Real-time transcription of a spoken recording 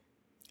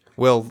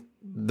Well,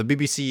 the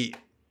BBC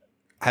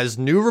has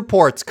new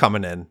reports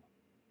coming in.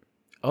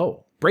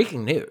 Oh,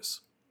 breaking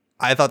news.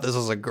 I thought this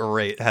was a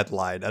great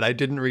headline, and I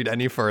didn't read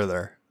any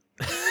further.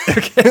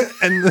 Okay.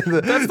 And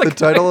the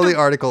title of the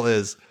article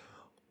is,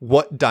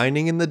 "What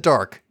Dining in the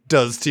Dark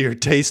Does to Your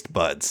Taste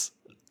Buds."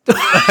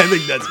 I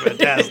think that's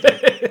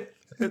fantastic.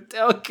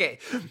 Okay.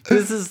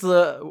 This is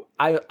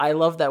I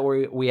love that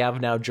we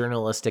have now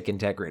journalistic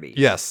integrity.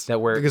 Yes. That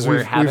because we're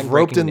we've having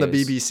roped in breaking the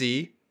news.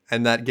 BBC,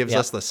 and that gives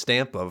us the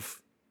stamp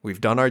of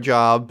we've done our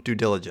job, due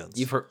diligence.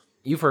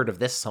 You've heard of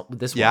this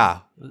Yeah.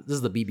 one. This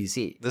is the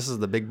BBC. This is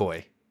the big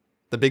boy.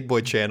 The big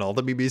boy channel,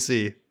 the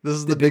BBC. This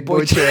is the big boy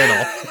boy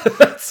channel.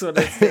 That's what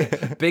I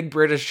say. Big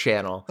British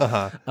channel.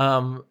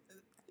 Uh-huh.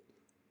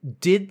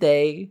 Did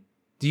they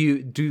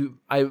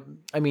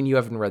I mean, you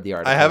haven't read the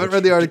article. I haven't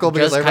read the article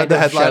because I read the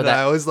headline and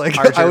I was like,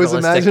 I was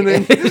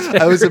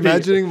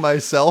imagining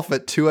myself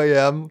at 2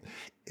 a.m.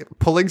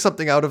 pulling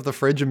something out of the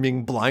fridge and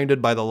being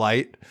blinded by the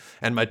light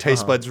and my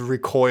taste buds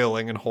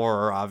recoiling in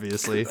horror,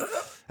 obviously.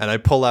 And I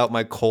pull out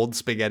my cold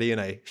spaghetti and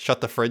I shut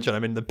the fridge and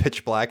I'm in the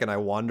pitch black and I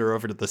wander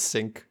over to the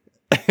sink.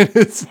 And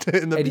it's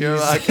in the beer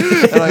rack,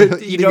 and I'm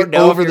eating it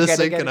over the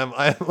sink, and I'm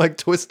like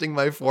twisting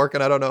my fork,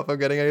 and I don't know if I'm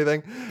getting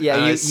anything.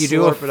 Yeah, you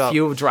do a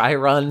few dry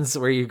runs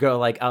where you go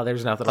like, oh,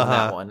 there's nothing on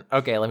that one.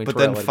 Okay, let me. But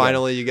then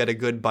finally, you get a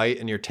good bite,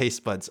 and your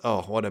taste buds.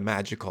 Oh, what a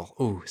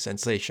magical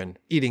sensation!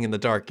 Eating in the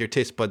dark, your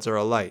taste buds are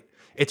alight.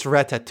 It's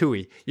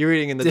ratatouille. You're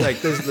eating in the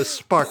dark. There's the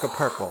spark of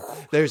purple.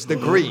 There's the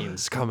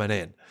greens coming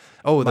in.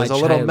 Oh, there's a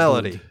little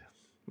melody.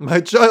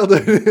 My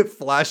childhood, it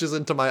flashes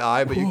into my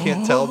eye, but you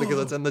can't tell because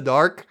it's in the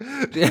dark.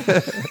 It's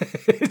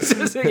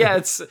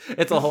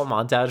a whole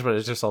montage, but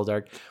it's just all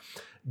dark.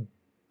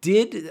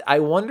 I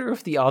wonder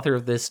if the author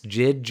of this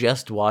did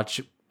just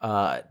watch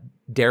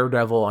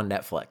Daredevil on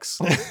Netflix?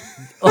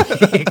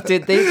 Like, do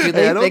they I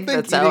don't think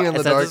that's eating how in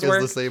the dark is the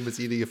works? same as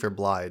eating if you're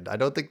blind. I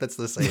don't think that's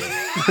the same.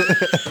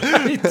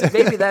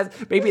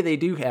 Maybe they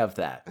do have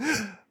that.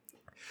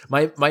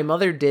 My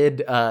mother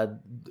did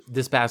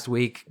this past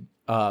week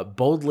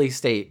boldly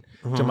state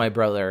to my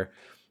brother,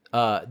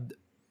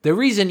 the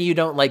reason you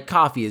don't like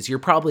coffee is you're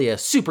probably a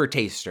super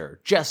taster,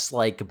 just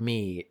like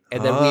me.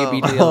 And then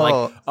we'd be doing like,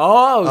 super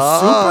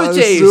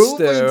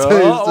taster.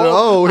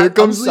 Oh, here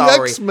comes the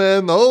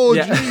X-Men. Oh,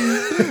 yeah.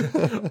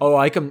 geez.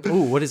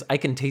 I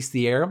can taste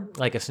the air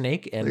like a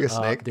snake. And like a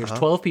snake? There's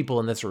 12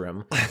 people in this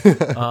room. I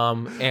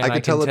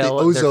can tell that the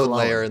ozone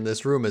layer in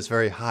this room is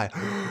very high.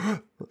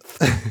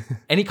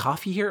 Any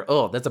coffee here?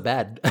 Oh, that's a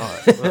bad.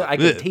 I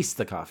can taste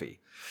the coffee.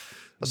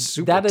 A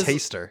super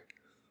taster.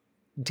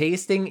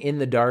 Tasting in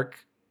the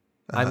dark.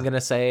 I'm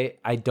gonna say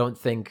I don't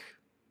think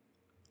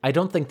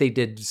they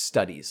did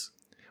studies.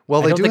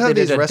 Well, they do have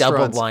these restaurants.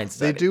 Double-blind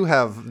study. They do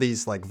have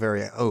these like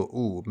very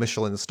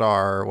Michelin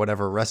star or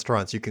whatever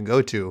restaurants you can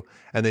go to,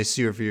 and they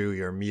serve you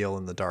your meal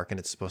in the dark, and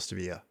it's supposed to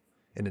be an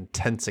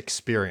intense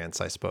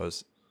experience, I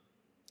suppose.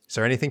 Is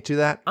there anything to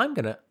that? I'm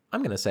gonna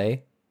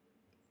say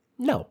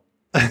no.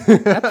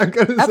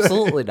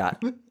 Absolutely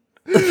not.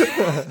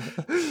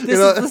 This is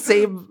the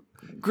same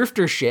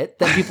grifter shit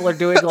that people are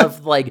doing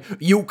of like,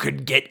 you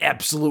could get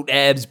absolute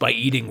abs by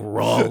eating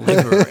raw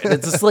liver. And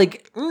it's just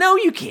like, no,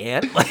 you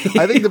can't. Like,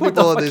 I think the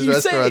people in these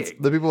restaurants,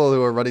 the people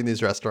who are running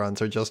these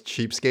restaurants are just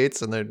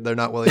cheapskates and they're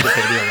not willing to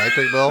pay the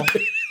electric bill.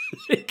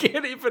 You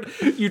can't even,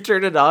 you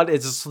turn it on,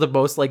 it's just the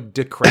most like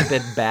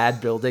decrepit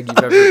bad building you've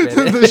ever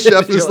been in. The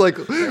chef is like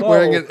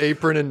wearing an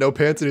apron and no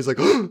pants and he's like,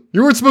 oh,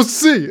 you weren't supposed to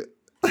see.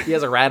 He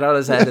has a rat on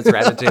his head. It's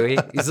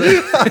Ratatouille. He's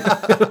like,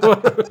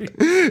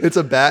 it's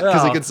a bat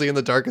because he can see in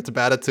the dark. It's a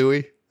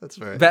Batatouille. That's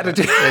right.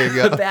 Batatouille. There you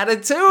go.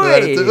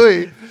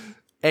 Batatouille.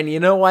 And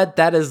you know what?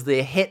 That is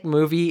the hit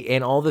movie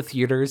in all the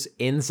theaters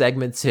in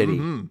Segment City.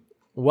 Mm-hmm.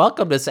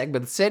 Welcome to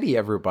Segment City,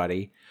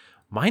 everybody.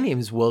 My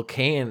name's Will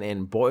Kane,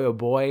 and boy, oh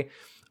boy,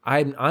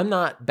 I'm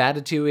not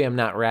Batatouille. I'm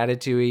not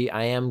Ratatouille.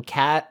 I am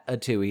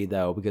Cat-atouille,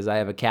 though, because I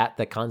have a cat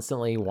that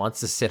constantly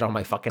wants to sit on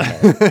my fucking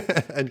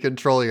head. And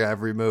control your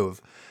every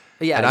move.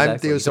 Yeah, and exactly.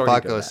 I'm Theos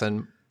Apakos,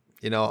 and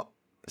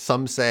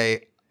some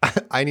say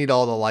I need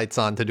all the lights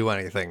on to do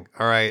anything.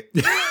 All right,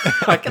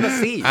 I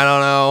cannot see. I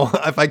don't know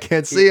if I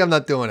can't see. I'm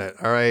not doing it.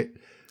 All right.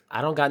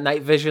 I don't got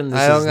night vision.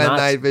 This is not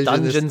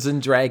Dungeons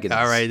and Dragons.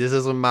 All right, this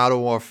isn't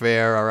Modern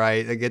Warfare. All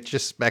right, get your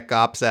spec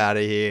ops out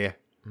of here.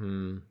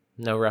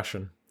 No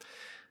Russian.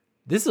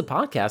 This is a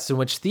podcast in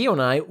which Theo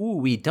and I,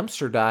 we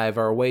dumpster dive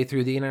our way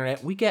through the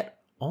internet. We get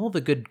all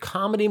the good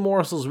comedy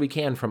morsels we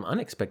can from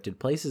unexpected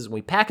places, and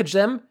we package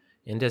them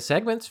into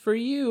segments for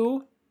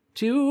you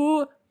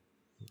to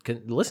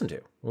listen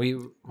to. We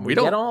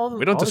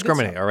don't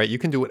discriminate. All right, you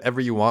can do whatever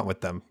you want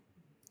with them.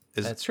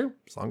 That's true,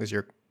 as long as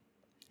you're,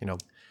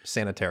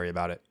 sanitary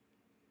about it.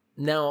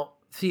 Now,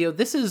 Theo,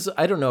 this is,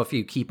 I don't know if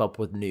you keep up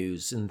with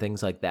news and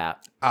things like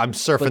that. I'm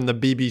surfing the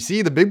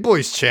BBC, the Big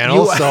Boys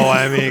channel. So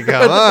I mean,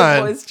 come on,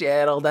 the Big Boys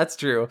channel. That's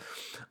true.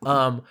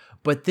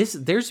 But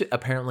there's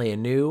apparently a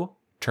new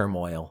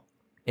turmoil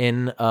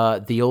in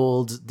the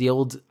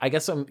old I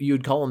guess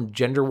you'd call them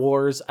gender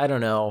wars. I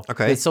don't know.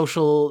 Okay. The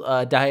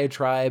social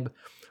diatribe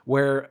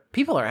where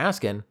people are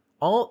asking,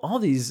 all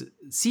these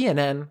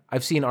CNN,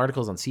 I've seen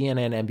articles on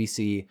CNN,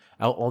 NBC,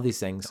 all these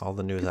things. All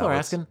the news People are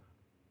asking,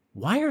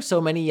 why are so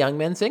many young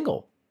men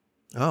single?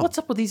 Oh. What's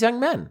up with these young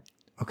men?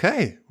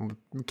 Okay.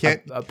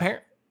 Can't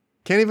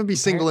even be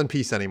single in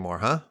peace anymore,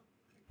 huh?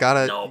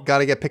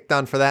 Gotta get picked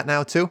on for that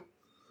now too?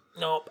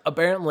 No,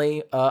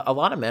 apparently a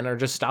lot of men are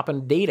just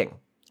stopping dating.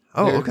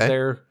 Oh,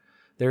 okay.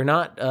 They're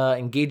not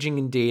engaging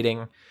in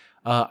dating.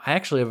 I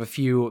actually have a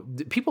few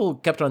people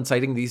kept on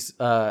citing these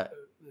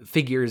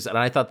figures, and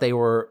I thought they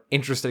were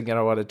interesting, and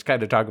I wanted to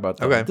kind of talk about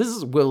them. Okay. This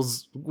is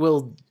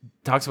Will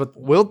talks about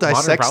Will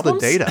dissects the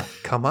data.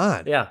 Come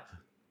on. Yeah.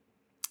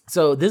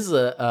 So this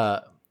is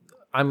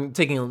I'm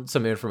taking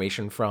some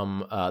information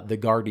from The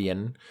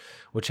Guardian,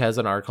 which has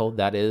an article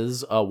that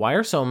is why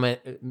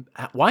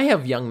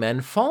have young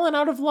men fallen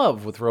out of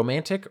love with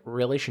romantic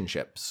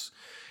relationships?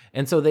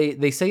 And so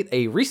they say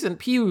a recent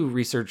Pew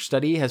Research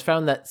study has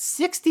found that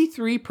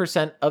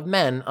 63% of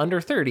men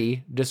under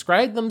 30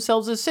 describe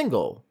themselves as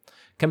single,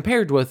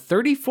 compared with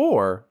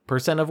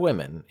 34% of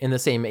women in the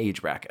same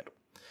age bracket.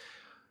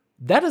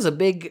 That is a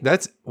big...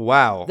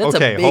 Wow.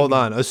 Okay, hold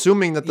on.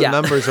 Assuming that the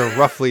numbers are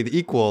roughly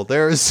equal,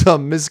 there is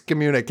some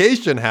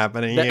miscommunication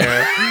happening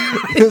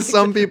here.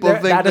 Some people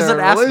think they're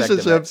in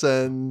relationships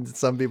and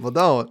some people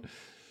don't.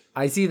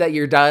 I see that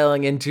you're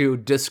dialing into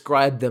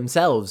describe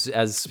themselves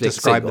as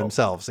describe single.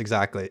 Themselves,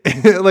 exactly.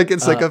 Like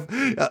it's like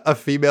a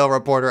female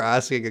reporter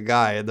asking a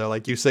guy, and they're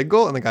like, "You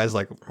single?" And the guy's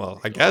like, "Well,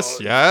 I guess,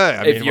 yeah."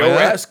 I mean, if you're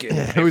asking,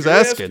 who's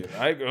asking?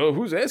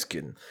 Who's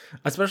asking?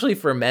 Especially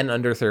for men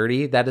under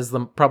 30, that is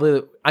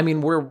probably. I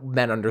mean, we're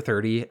men under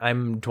 30.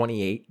 I'm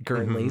 28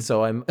 currently,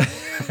 so I'm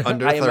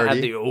under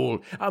 30.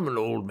 I'm an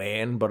old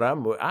man, but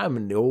I'm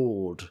an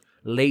old.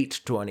 Late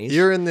 20s.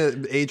 You're in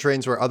the age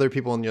range where other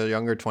people in your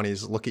younger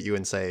 20s look at you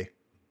and say,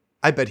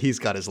 I bet he's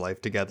got his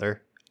life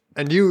together.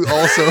 And you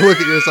also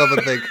look at yourself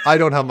and think, I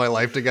don't have my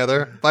life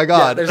together. By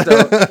God.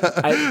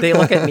 Yeah, they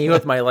look at me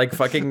with my like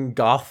fucking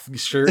goth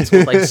shirts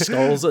with like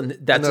skulls, and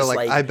that's and just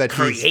like, I bet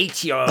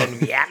create your own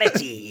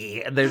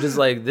reality. And they're just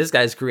like, this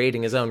guy's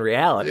creating his own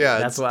reality. Yeah,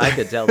 that's what I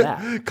could tell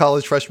that.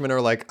 College freshmen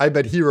are like, I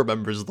bet he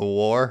remembers the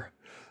war.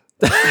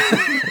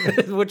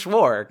 Which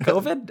war?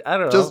 COVID? I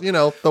don't know.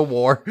 Just, the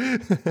war.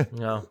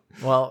 No.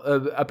 Well,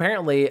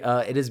 apparently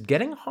it is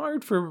getting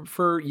hard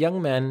for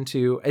young men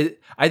to...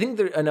 I think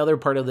another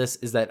part of this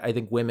is that I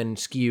think women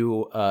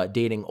skew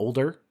dating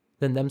older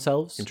than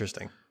themselves.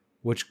 Interesting.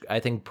 Which I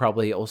think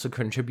probably also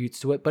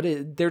contributes to it.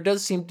 But there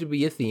does seem to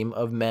be a theme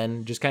of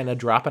men just kind of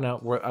dropping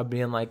out,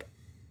 being like,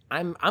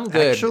 I'm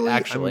good,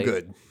 actually. I'm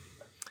good.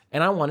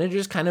 And I want to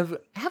just kind of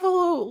have a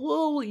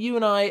little you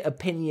and I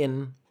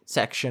opinion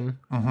section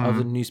of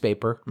the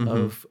newspaper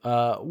of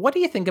what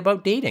do you think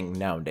about dating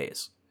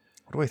nowadays?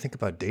 What do I think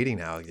about dating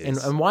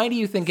nowadays? And why do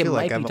you think it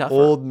might be tougher? I'm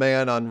an old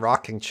man on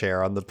rocking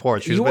chair on the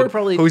porch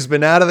who's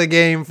been out of the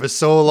game for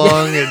so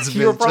long.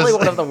 You're probably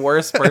one of the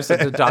worst person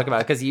to talk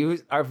about because you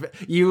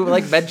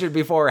like mentioned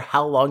before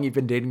how long you've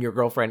been dating your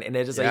girlfriend, and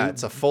it's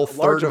a full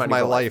third of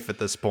my life at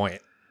this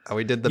point.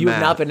 We did the math. You've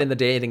not been in the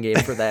dating game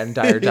for that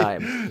entire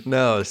time.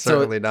 No,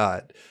 certainly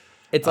not.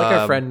 It's like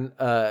our friend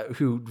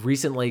who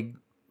recently.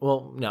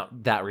 Well,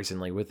 not that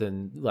recently,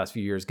 within the last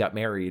few years, got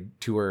married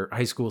to her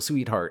high school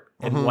sweetheart.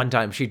 And one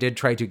time she did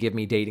try to give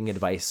me dating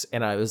advice.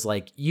 And I was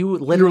like, you were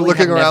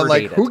looking around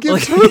like, who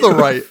gives her the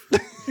right?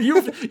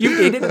 You've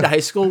dated in high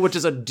school, which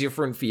is a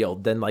different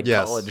field than like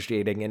college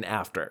dating and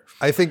after.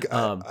 I think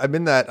I'm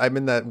in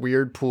that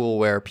weird pool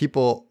where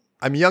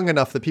I'm young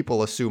enough that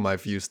people assume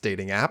I've used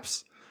dating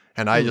apps.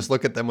 And I just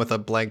look at them with a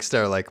blank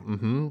stare like,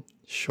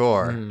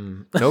 sure.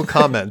 No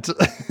comment.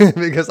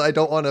 Because I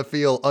don't want to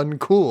feel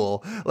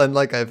uncool and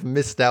like I've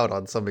missed out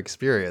on some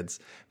experience.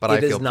 But I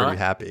feel pretty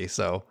happy,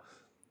 so.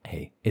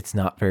 Hey, it's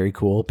not very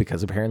cool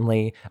because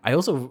apparently I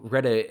also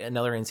read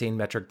another insane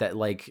metric that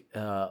like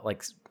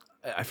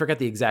I forget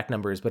the exact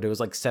numbers, but it was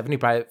like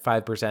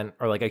 75%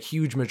 or like a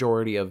huge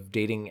majority of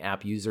dating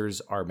app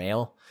users are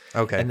male.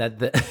 Okay.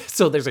 And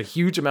so there's a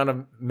huge amount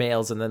of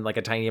males and then like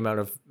a tiny amount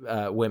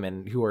of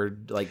women who are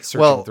like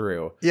searching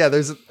through. Yeah,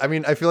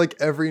 I feel like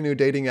every new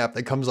dating app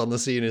that comes on the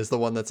scene is the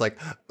one that's like,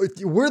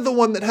 we're the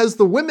one that has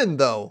the women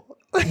though.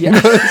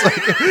 Yeah.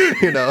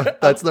 It's like,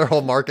 that's their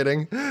whole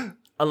marketing.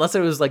 Unless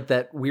it was like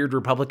that weird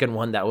Republican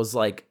one that was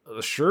like,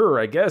 sure,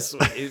 I guess.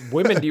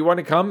 Women, do you want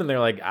to come? And they're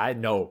like,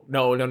 no.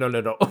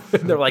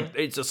 They're like,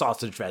 it's a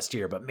sausage fest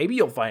here, but maybe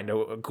you'll find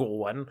a cool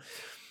one.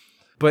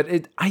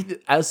 But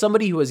as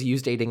somebody who has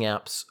used dating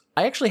apps,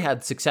 I actually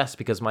had success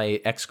because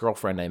my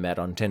ex-girlfriend I met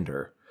on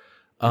Tinder.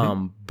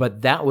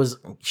 But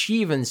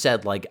she even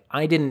said like,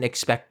 I didn't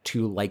expect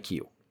to like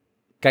you.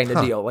 Kind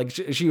of deal. Like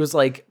she was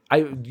like,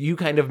 you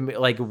kind of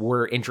like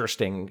were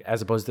interesting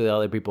as opposed to the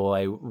other people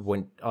I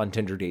went on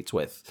Tinder dates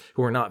with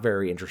who were not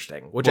very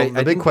interesting. Which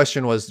the big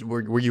question was,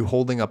 were you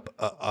holding up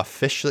a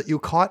fish that you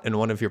caught in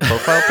one of your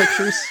profile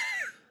pictures?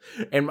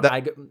 And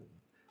I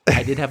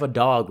did have a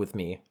dog with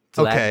me.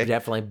 So that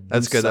definitely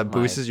that's good. That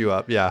boosts you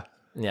up. Yeah.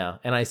 Yeah.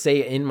 And I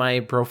say in my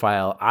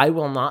profile, I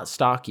will not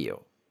stalk you.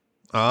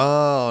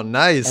 Oh,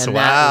 nice. And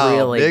wow. that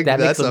really,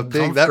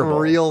 that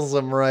reels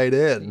them right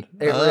in.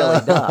 It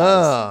really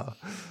does.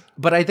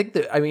 But I think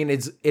that, I mean,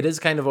 it is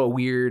kind of a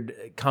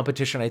weird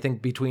competition, I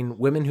think, between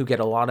women who get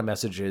a lot of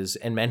messages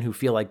and men who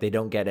feel like they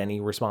don't get any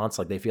response,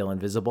 like they feel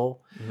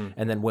invisible. Mm-hmm.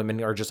 And then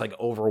women are just like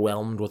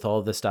overwhelmed with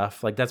all this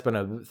stuff. Like that's been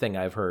a thing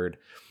I've heard.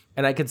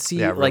 And I could see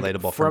like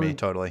relatable for me,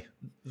 totally.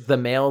 The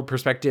male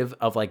perspective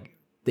of like,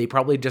 they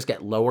probably just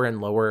get lower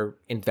and lower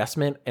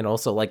investment and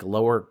also like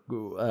lower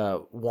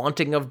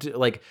wanting of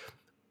like,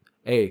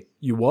 hey,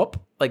 you up?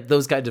 Like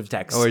those kinds of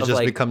texts. Or it just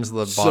like, becomes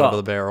the bottom of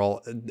the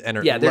barrel.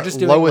 Yeah, they're just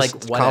doing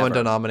lowest like common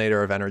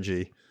denominator of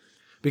energy.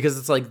 Because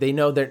it's like they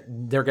know they're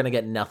going to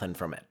get nothing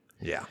from it.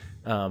 Yeah.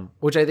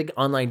 Which I think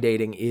online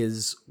dating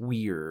is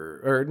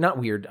weird. Or not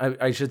weird.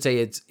 I should say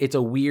it's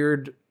a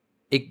weird...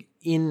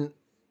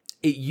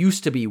 It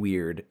used to be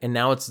weird, and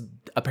now it's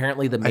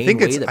apparently the main way that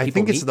people meet each other. I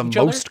think it's the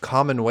most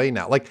common way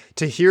now. Like,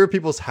 to hear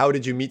people's how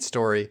did you meet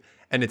story...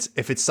 And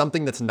if it's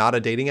something that's not a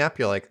dating app,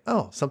 you're like,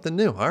 oh, something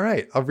new. All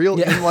right. A real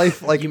in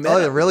life, like,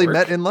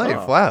 met in life.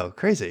 Oh. Wow.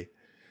 Crazy.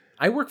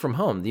 I work from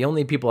home. The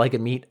only people I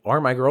can meet are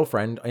my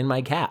girlfriend and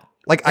my cat.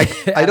 Like,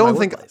 I don't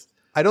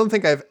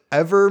think I've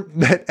ever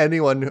met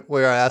anyone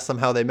where I asked them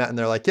how they met and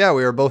they're like, yeah,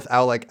 we were both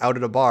out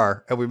at a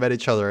bar and we met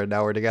each other and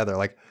now we're together.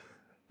 Like,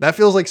 that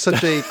feels like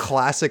such a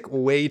classic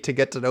way to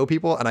get to know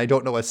people. And I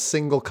don't know a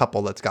single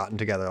couple that's gotten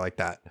together like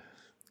that.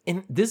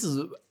 And this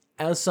is,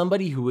 as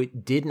somebody who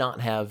did not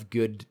have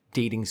good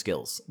dating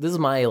skills, this is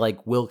my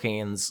like Will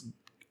Cain's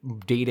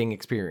dating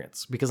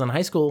experience, because in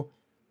high school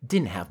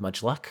didn't have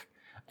much luck.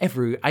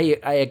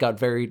 I got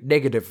very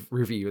negative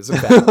reviews. In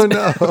fact, oh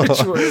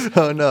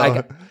no!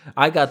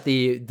 I got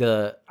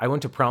I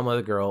went to prom with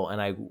a girl and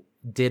I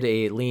did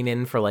a lean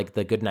in for like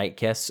the goodnight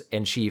kiss,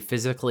 and she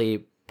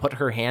physically put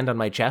her hand on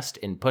my chest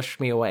and pushed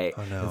me away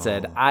and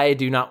said,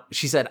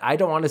 she said, I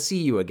don't want to see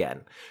you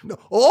again. No.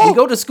 Oh. We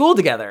go to school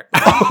together.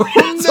 No,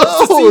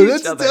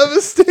 that's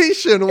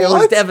devastation. It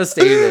was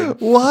devastating.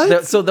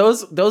 What? So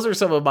those are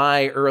some of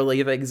my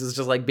early things, is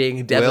just like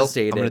being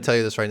devastated. I'm going to tell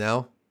you this right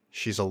now.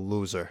 She's a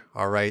loser.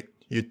 All right.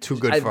 You're too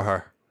good for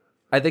her.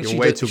 I think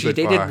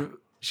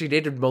she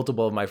dated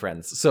multiple of my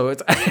friends. So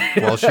it's,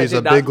 well, she's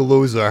a big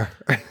loser.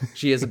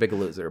 She is a big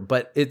loser,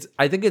 but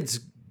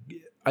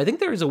I think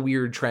there is a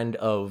weird trend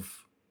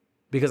of,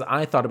 because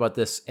I thought about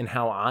this and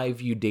how I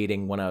viewed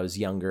dating when I was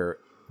younger,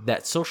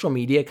 that social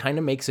media kind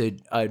of makes a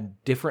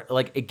different,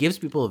 like it gives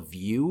people a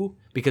view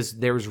because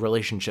there's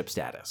relationship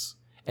status,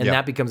 and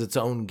that becomes its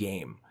own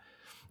game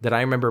that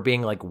I remember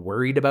being like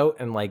worried about,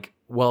 and like,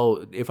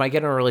 well, if I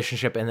get in a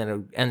relationship and then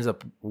it ends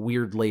up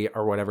weirdly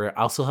or whatever,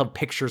 I'll still have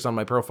pictures on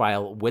my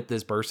profile with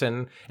this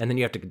person, and then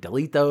you have to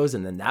delete those,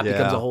 and then that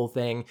becomes a whole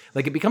thing.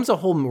 Like it becomes a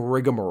whole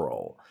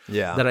rigmarole.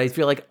 Yeah, that I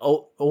feel like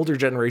older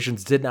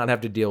generations did not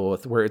have to deal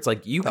with, where it's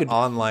like you could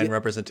online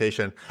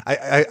representation.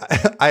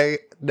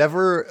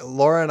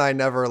 Laura and I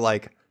never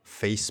like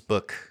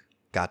Facebook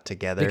got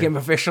together, became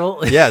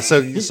official. Yeah,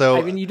 so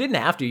I mean, you didn't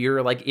have to.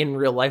 You're like in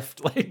real life,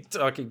 like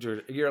talking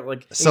to. You're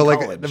like so in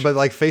college. But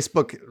like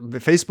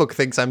Facebook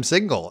thinks I'm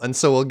single, and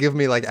so will give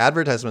me like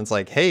advertisements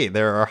like, "Hey,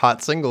 there are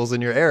hot singles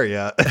in your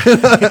area,"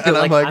 and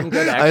I'm like, I'm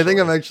good, I think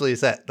I'm actually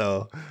set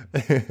though.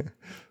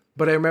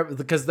 But I remember,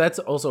 because that's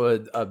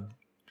also a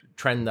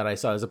trend that I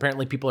saw, is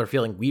apparently people are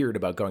feeling weird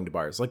about going to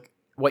bars, like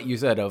what you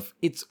said of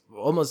it's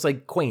almost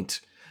like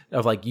quaint.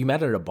 Of like, you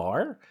met at a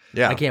bar?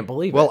 Yeah. I can't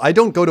believe it. Well, I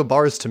don't go to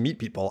bars to meet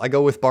people. I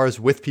go with bars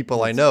with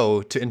people I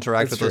know to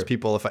interact with those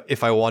people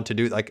if I want to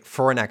do, like,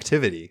 for an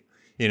activity,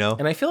 you know?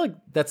 And I feel like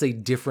that's a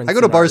difference. I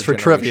go to bars for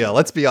trivia,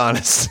 let's be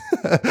honest.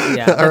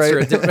 Yeah,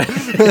 that's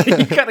true.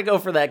 You gotta go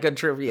for that good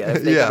trivia.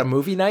 If they got a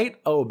movie night,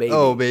 oh, baby.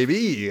 Oh,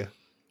 baby.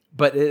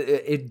 But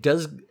it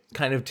does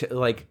kind of,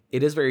 like,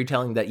 it is very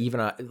telling that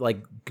even,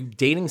 like,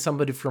 dating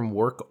somebody from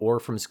work or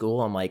from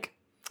school, I'm like,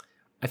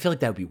 I feel like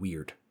that would be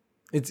weird.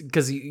 It's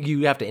because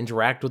you have to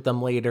interact with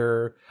them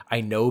later. I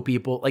know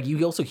people, like,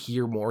 you also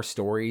hear more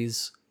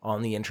stories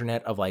on the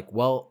internet of like,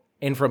 well,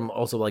 and from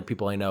also like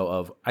people I know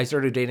of, I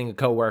started dating a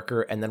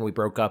coworker and then we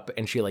broke up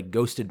and she like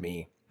ghosted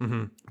me,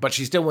 but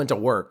she still went to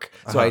work.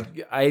 So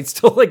I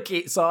still like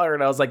saw her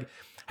and I was like,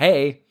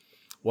 hey,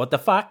 what the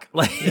fuck?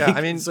 Like, yeah,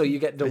 I mean, so you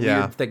get the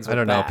weird things. I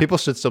don't know. People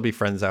should still be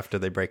friends after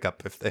they break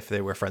up if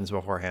they were friends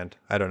beforehand.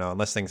 I don't know,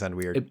 unless things end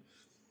weird.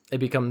 It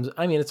becomes,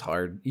 I mean, it's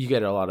hard. You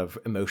get a lot of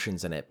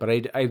emotions in it, but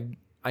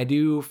I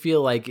do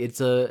feel like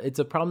it's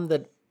a problem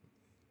that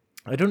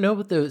I don't know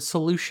what the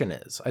solution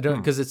is. I don't,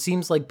 because it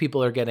seems like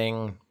people are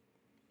getting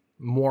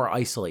more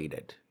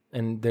isolated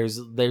and there's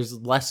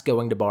less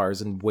going to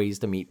bars and ways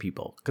to meet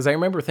people. Because I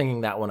remember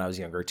thinking that when I was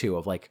younger too,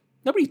 of like,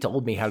 nobody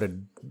told me how to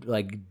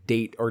like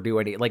date or do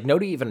any, like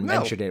nobody even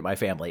mentioned it in my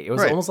family. It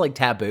was almost like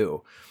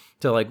taboo.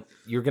 To like,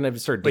 you're gonna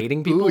start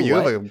dating people. Ooh, you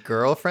have a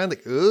girlfriend?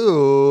 Like,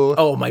 ooh.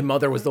 Oh, my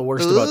mother was the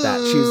worst about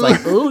that. She was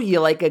like, "Ooh, you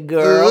like a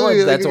girl?"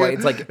 And that's why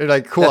it's like, you're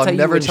like, cool. I'm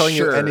never telling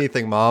you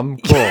anything, Mom.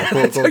 Cool.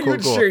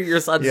 You're sure your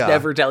sons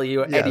never tell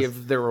you any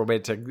of their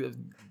romantic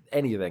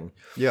anything.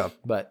 Yeah,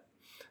 but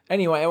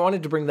Anyway, I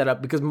wanted to bring that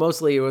up because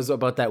mostly it was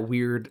about that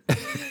weird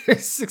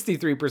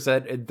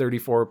 63% and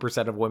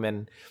 34% of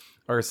women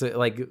are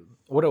like,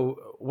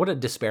 what a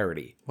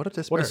disparity. What a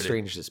disparity. What a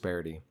strange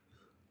disparity.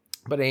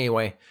 But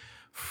anyway,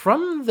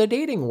 from the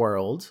dating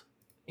world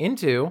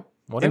into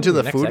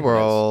the food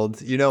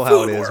world. You know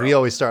how it is. I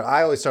always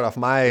start off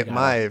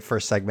my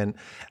first segment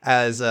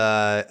as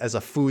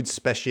a food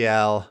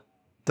special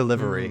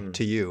delivery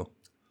to you.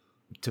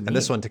 To me. And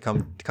this one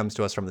comes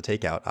to us from the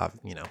takeout.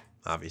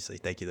 Obviously,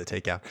 thank you, the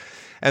takeout.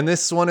 And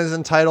this one is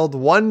entitled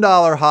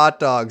 $1 hot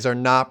dogs are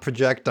not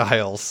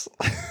projectiles.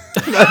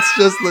 That's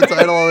just the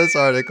title of this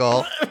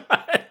article.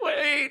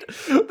 Wait,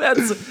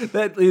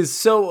 that is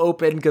so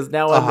open because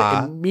now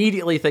I'm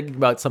immediately thinking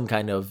about some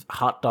kind of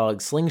hot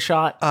dog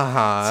slingshot,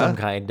 some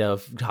kind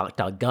of hot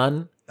dog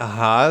gun.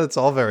 It's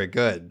all very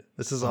good.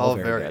 This is all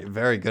very,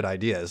 very good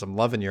ideas. I'm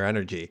loving your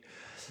energy.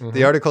 Mm-hmm.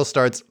 The article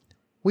starts,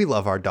 "We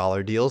love our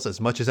dollar deals as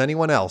much as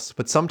anyone else,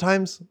 but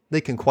sometimes they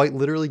can quite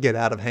literally get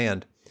out of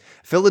hand.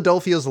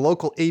 Philadelphia's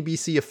local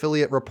ABC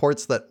affiliate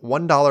reports that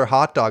 $1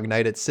 hot dog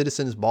night at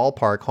Citizens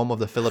Ballpark, home of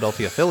the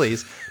Philadelphia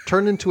Phillies,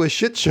 turned into a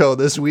shit show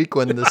this week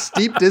when the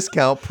steep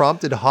discount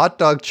prompted hot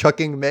dog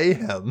chucking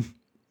mayhem."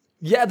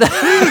 Yeah.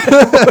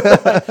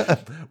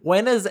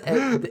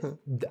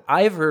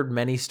 I've heard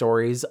many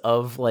stories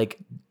of like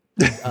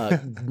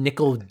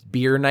nickel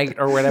beer night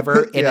or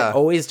whatever, and it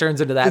always turns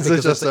into that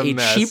because it's a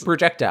cheap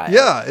projectile.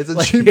 Yeah, it's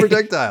a cheap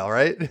projectile,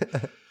 right?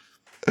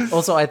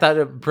 Also, I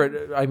thought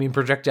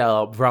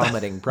projectile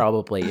vomiting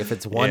probably. If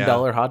it's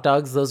 $1 hot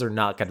dogs, those are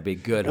not going to be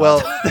good.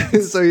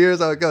 So here's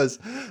how it goes.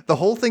 The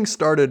whole thing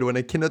started when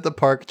a kid at the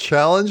park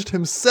challenged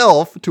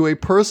himself to a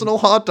personal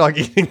hot dog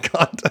eating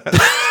contest.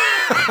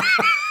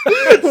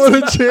 What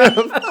a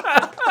champ.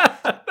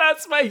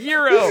 That's my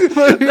hero.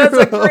 That's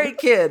a great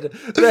kid.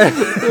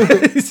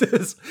 He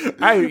says,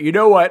 you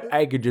know what?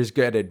 I could just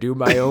kind of do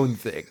my own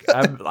thing.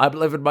 I'm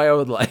living my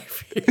own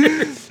life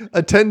here.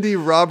 Attendee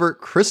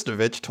Robert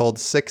Kristovich told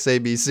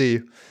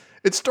 6ABC,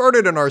 "It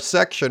started in our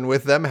section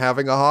with them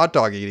having a hot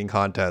dog eating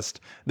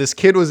contest. This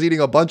kid was eating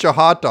a bunch of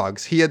hot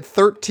dogs. He had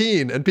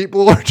 13, and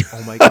people were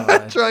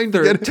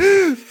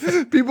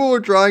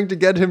trying to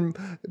get him.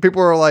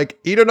 People were like,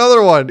 eat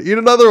another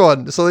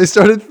one. So they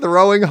started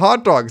throwing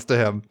hot dogs to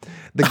him.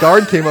 The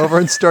guard came over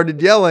and started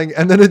yelling,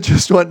 and then it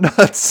just went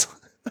nuts."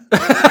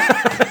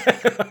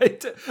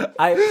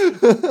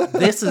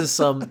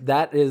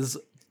 That is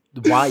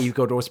why you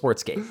go to a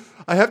sports game.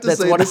 I have to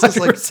say, 100%. This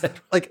is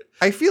like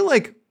I feel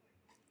like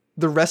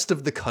the rest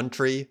of the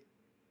country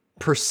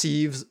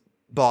perceives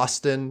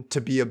Boston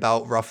to be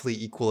about roughly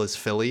equal as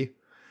Philly,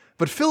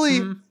 but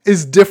Philly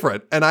is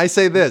different. And I'd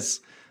say this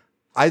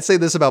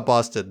about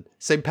Boston.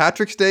 St.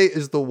 Patrick's Day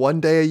is the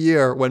one day a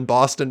year when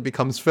Boston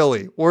becomes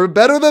Philly. We're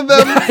better than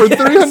them for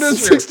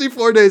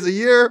 364 days a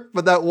year,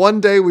 but that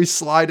one day we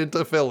slide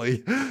into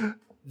Philly.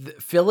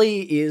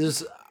 Philly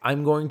is,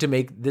 I'm going to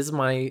make, this is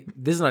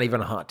not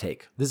even a hot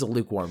take. This is a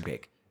lukewarm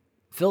take.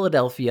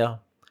 Philadelphia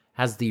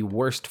has the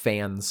worst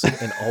fans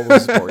in all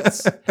of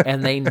sports,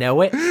 and they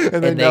know it,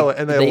 and they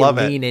love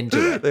it. They lean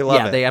into it. They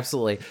love it. They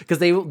absolutely, because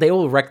they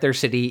will wreck their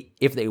city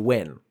if they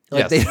win.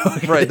 Like, they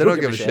don't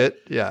give a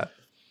shit. Yeah.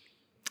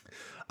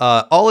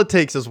 All it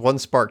takes is one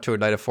spark to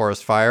ignite a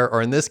forest fire,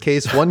 or in this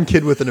case, one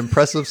kid with an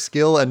impressive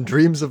skill and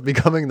dreams of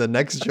becoming the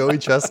next Joey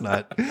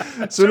Chestnut.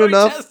 Soon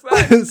enough,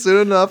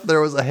 there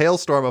was a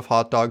hailstorm of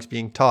hot dogs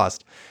being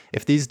tossed.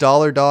 If these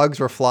dollar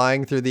dogs were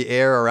flying through the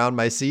air around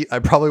my seat, I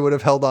probably would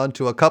have held on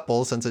to a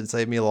couple since it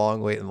saved me a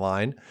long wait in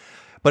line.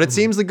 But it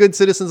seems the good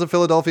citizens of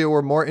Philadelphia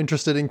were more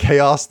interested in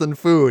chaos than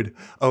food.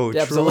 Oh,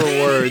 truer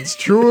words.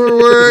 Sweet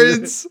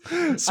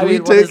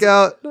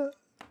takeout.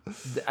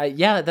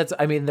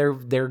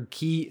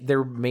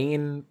 Their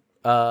main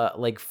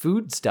like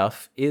food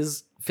stuff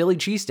is Philly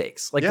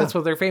cheesesteaks. Like that's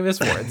what they're famous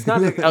for. It's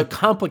not a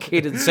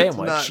complicated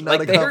sandwich.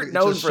 They're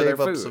known for their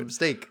food. Some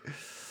steak.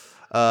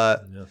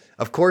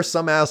 Of course,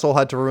 some asshole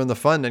had to ruin the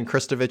fun, and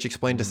Kristovich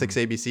explained to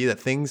 6ABC that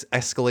things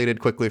escalated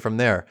quickly from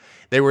there.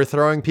 They were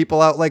throwing people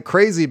out like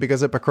crazy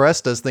because at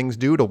Bucharest, as things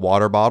do to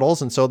water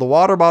bottles, and so the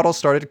water bottles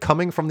started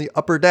coming from the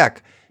upper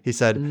deck. He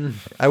said,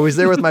 "I was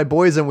there with my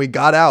boys and we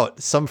got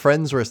out. Some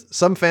fans were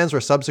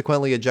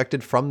subsequently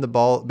ejected from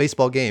the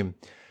baseball game."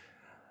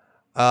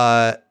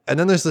 And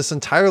then there's this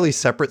entirely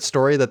separate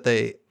story that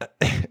they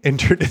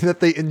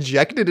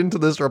injected into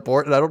this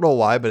report, and I don't know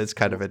why, but it's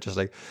kind of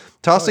interesting.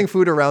 Tossing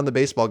food around the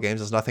baseball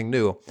games is nothing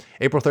new.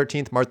 April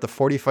 13th marked the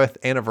 45th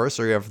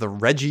anniversary of the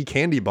Reggie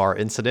Candy Bar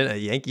incident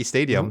at Yankee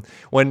Stadium,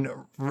 when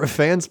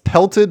fans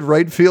pelted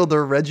right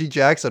fielder Reggie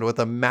Jackson with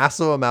a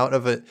massive amount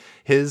of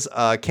his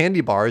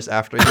candy bars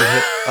after he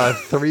hit a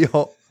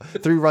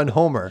three-run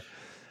homer.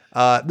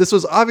 This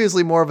was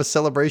obviously more of a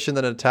celebration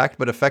than an attack,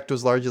 but effect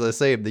was largely the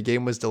same. The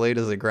game was delayed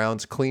as the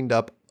grounds cleaned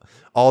up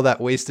all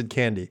that wasted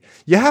candy.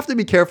 You have to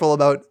be careful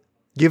about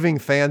giving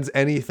fans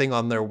anything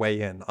on their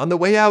way in. On the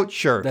way out,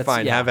 sure,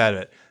 fine, have at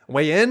it.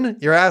 Way in,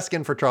 you're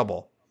asking for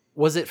trouble.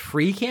 Was it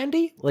free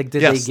candy? Like,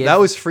 did yes, they give? that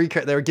was free.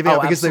 They were giving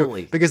out because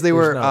absolutely.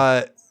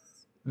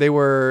 they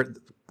were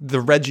the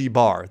Reggie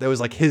bar. That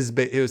was like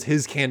it was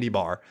his candy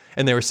bar,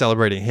 and they were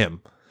celebrating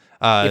him.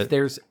 If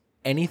there's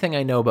anything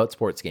I know about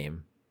sports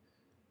game,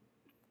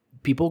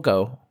 people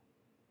go,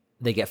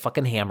 they get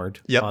fucking hammered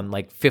on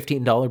like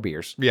 $15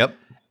 beers. Yep.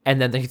 And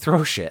then they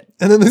throw shit.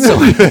 And then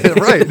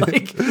right.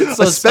 Like,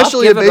 so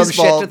especially at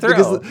baseball,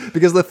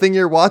 because the thing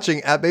you're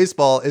watching at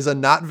baseball is a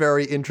not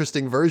very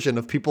interesting version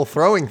of people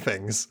throwing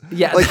things.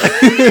 Yeah. Like,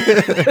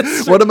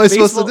 what am I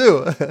supposed to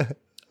do?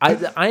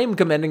 I am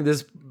commending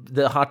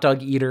the hot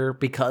dog eater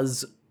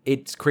because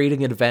it's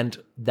creating an event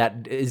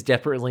that is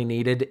desperately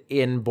needed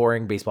in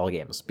boring baseball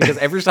games. Because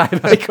every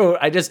time I go,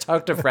 I just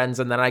talk to friends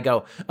and then I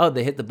go, oh,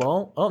 they hit the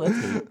ball? Oh,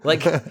 that's neat.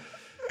 Like...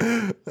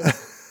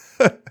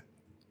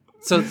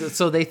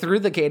 So they threw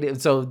the candy.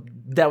 So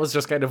that was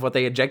just kind of what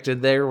they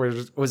injected there.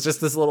 Was just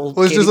this little.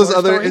 Was just this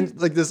other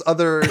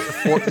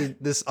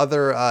this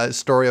other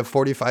story of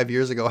 45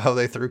 years ago how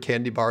they threw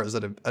candy bars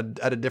at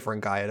a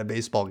different guy at a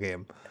baseball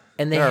game.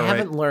 And they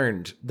haven't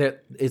learned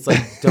that it's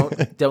like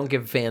don't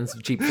give fans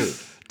cheap food.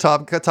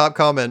 Top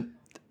comment: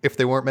 if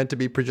they weren't meant to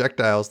be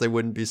projectiles, they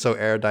wouldn't be so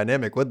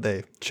aerodynamic, would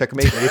they?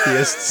 Checkmate,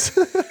 atheists.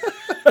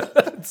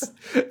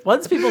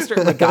 Once people start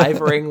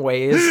MacGyvering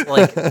ways,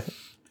 like.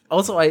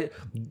 Also,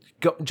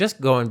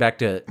 just going back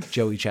to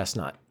Joey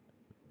Chestnut.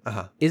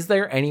 Is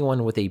there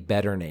anyone with a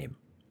better name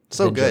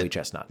than Joey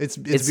Chestnut? It's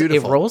beautiful.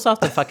 It rolls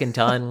off the fucking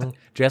tongue,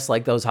 just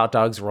like those hot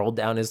dogs rolled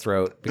down his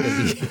throat.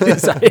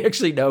 Because I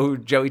actually know who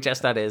Joey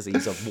Chestnut is.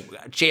 He's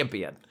a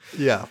champion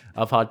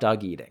of hot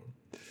dog eating.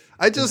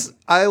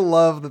 I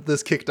love that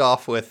this kicked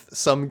off with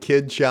some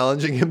kid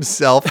challenging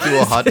himself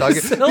to a hot dog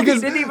because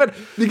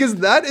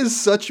that is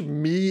such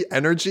me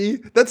energy.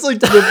 That's like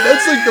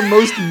the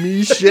most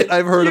me shit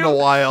I've heard in a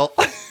while.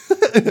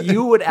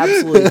 You would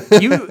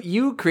absolutely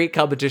you create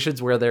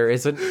competitions where there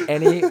isn't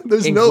any.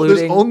 There's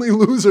only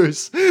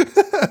losers.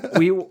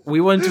 We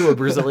went to a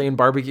Brazilian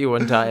barbecue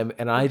one time,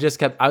 and I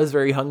was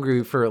very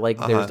hungry for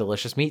there's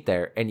delicious meat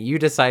there, and you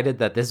decided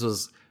that this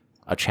was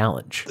a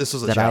challenge. This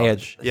was a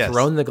challenge. I had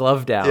thrown the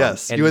glove down.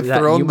 Yes, you had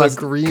thrown the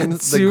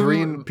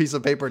green piece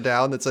of paper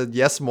down that said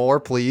 "Yes, more,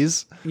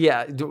 please."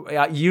 Yeah,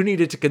 you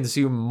needed to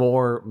consume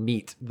more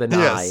meat than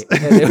I.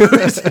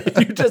 And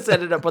you just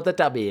ended up with a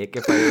tummy ache.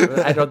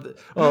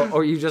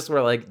 Or you just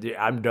were like,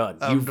 "I'm done.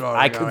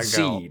 I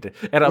concede."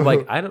 And I'm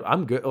like,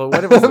 I'm good.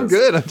 Whatever. I'm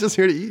good. I'm just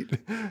here to eat.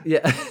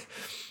 Yeah,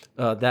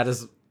 that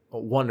is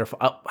wonderful.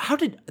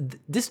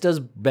 This does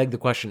beg the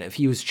question: if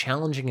he was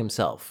challenging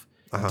himself.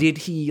 Did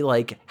he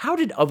how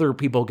did other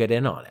people get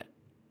in on it?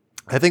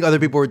 I think other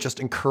people were just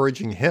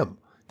encouraging him.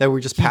 They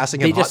were just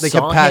passing him. They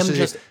kept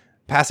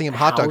passing him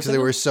hot dogs because they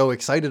were so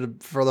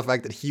excited for the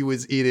fact that he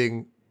was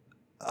eating,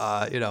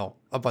 a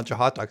bunch of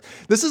hot dogs.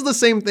 This is the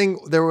same thing.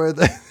 There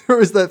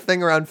was that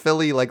thing around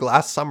Philly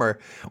last summer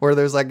where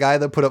there's that guy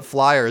that put up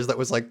flyers that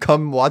was like,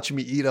 "Come watch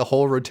me eat a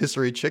whole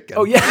rotisserie chicken."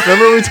 Oh yeah,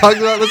 remember we talked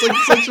about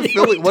that's such a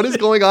Philly. What is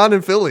going on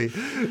in Philly?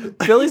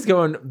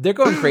 They're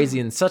going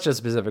crazy in such a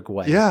specific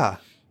way. Yeah.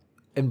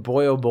 And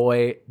boy, oh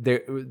boy,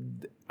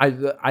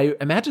 I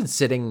imagine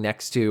sitting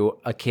next to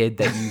a kid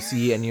that you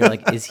see and you're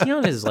like, is he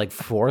on his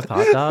fourth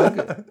hot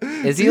dog?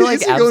 Is he going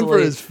for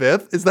his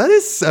fifth? Is that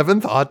his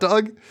seventh hot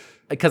dog?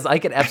 Because I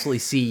could absolutely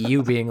see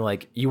you being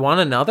like, you want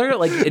another?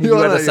 And you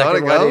had a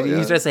second one and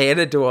you just hand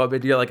it to him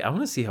and you're like, I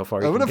want to see how far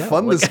you can go. I'm going to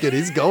fund this kid.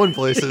 He's going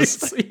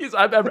places.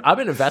 I'm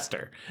an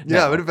investor.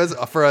 Yeah, I'm an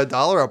investor. For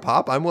 $1 a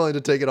pop, I'm willing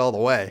to take it all the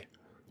way.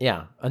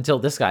 Yeah, until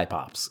this guy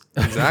pops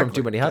from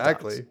too many hot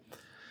dogs.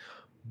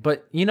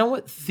 But you know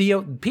what,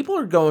 Theo? People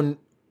are going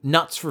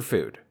nuts for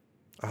food.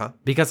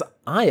 Because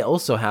I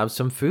also have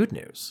some food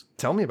news.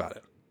 Tell me about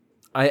it.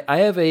 I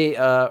have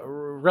a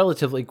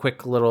relatively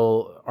quick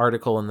little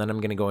article, and then I'm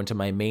going to go into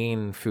my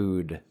main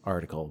food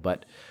article.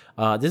 But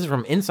this is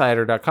from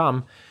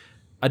Insider.com.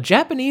 A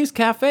Japanese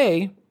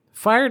cafe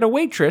fired a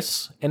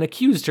waitress and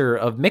accused her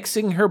of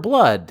mixing her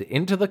blood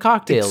into the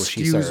cocktails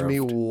she served. Excuse me,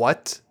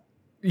 what?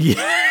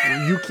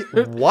 Yeah.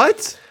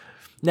 What?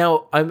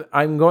 Now,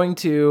 I'm going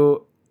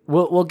to...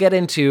 We'll get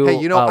into.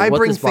 Hey, I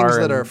bring things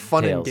that are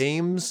fun and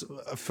games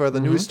for the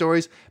news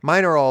stories.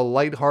 Mine are all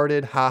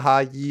lighthearted,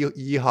 haha,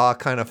 yeehaw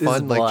kind of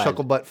fun, like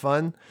chuckle butt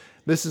fun.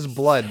 This is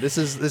blood. This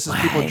is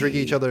people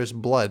drinking each other's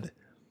blood.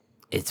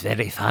 It's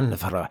very fun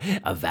for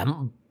a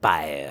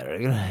vampire,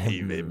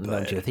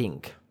 don't you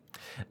think?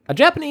 A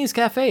Japanese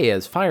cafe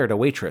has fired a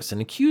waitress and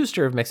accused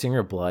her of mixing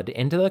her blood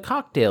into the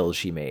cocktails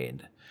she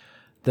made.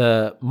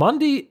 The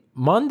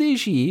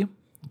Mondeji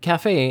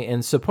Cafe in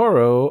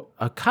Sapporo,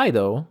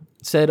 Hokkaido,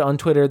 said on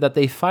Twitter that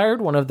they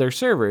fired one of their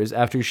servers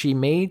after she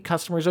made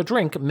customers a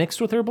drink mixed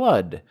with her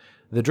blood.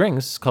 The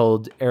drinks,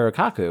 called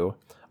arikaku,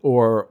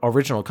 or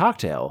original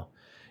cocktail,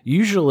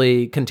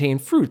 usually contain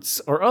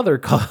fruits or other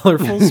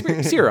colorful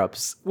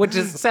syrups, which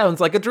sounds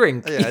like a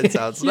drink. Yeah, it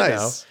sounds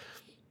nice.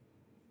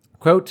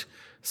 Quote,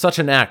 such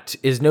an act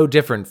is no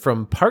different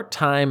from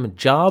part-time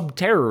job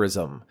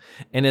terrorism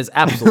and is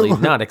absolutely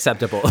not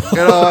acceptable.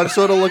 I'm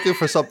sort of looking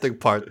for something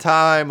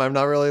part-time. I'm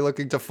not really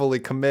looking to fully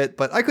commit,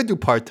 but I could do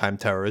part-time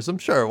terrorism.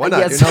 Sure, why not?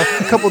 Yes.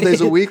 A couple days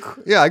a week.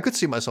 Yeah, I could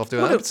see myself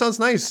doing that. It sounds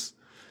nice.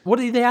 What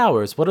are the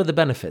hours? What are the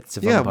benefits?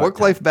 If Yeah,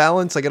 work-life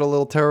balance. I get a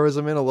little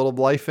terrorism in, a little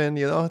life in.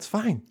 It's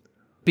fine.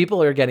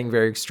 People are getting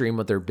very extreme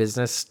with their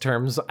business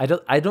terms.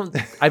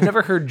 I've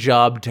never heard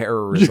job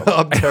terrorism.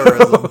 Job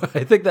terrorism.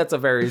 I think that's a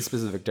very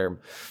specific term.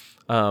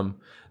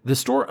 The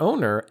store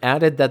owner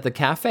added that the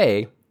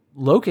cafe,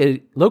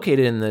 located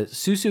in the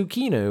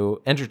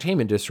Susukino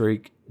Entertainment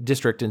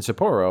District in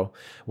Sapporo,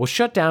 was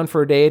shut down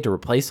for a day to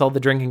replace all the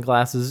drinking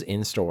glasses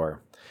in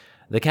store.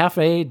 The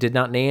cafe did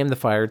not name the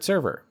fired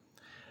server.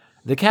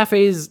 The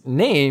cafe's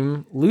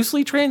name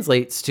loosely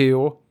translates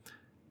to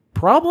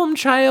Problem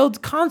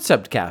Child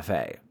Concept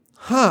Cafe.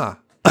 Huh.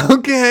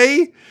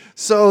 Okay.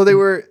 So they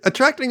were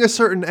attracting a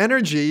certain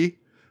energy.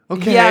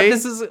 Okay. Yeah,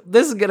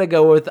 this is gonna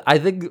go with, I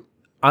think,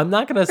 I'm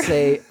not gonna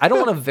say, I don't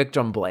want to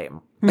victim blame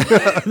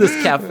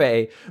this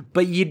cafe,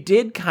 but you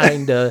did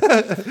kind of.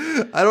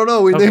 I don't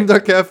know. We named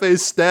our cafe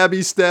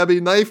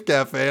Stabby Knife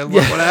Cafe, and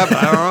look what happened.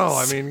 I don't know.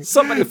 I mean,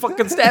 somebody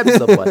fucking stabbed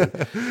somebody.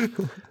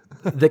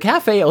 The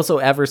cafe also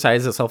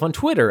advertised itself on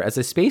Twitter as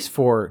a space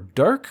for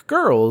dark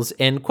girls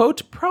and,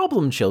 quote,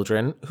 problem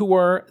children who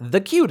are the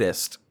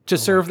cutest to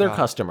serve their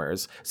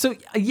customers. So,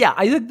 yeah,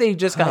 I think they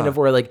just kind of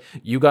were like,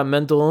 you got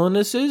mental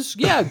illnesses?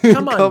 Yeah,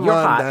 come on, you're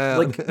hot. Down.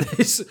 Like,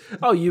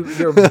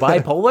 you're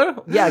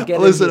bipolar? Yeah,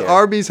 get Listen, in here.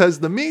 Arby's has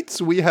the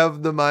meats. We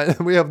have the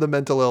we have the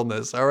mental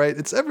illness. All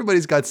right,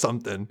 everybody's got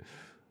something.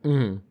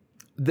 Mm-hmm.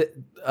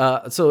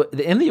 So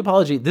in the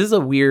apology, this is a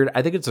weird,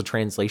 I think it's a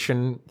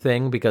translation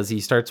thing because he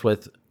starts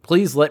with,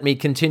 please let me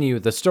continue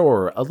the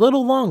store a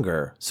little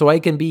longer so I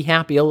can be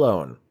happy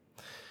alone.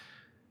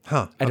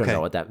 Huh. I don't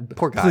know what that.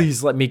 Poor guy.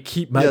 Please let me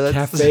keep my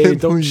cafe.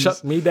 Don't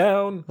shut me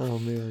down. Oh,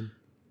 man.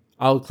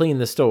 I'll clean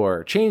the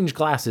store, change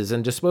glasses,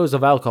 and dispose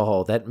of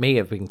alcohol that may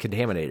have been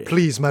contaminated.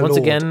 Please, my Once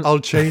lord. Again, I'll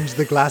change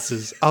the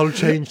glasses. I'll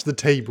change the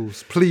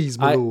tables. Please,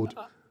 my lord.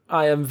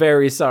 I am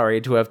very sorry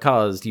to have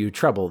caused you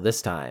trouble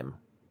this time.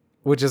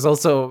 Which is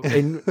also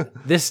in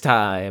this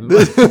time.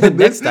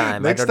 Next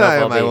time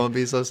I won't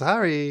be so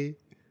sorry.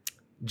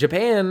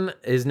 Japan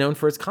is known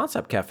for its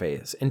concept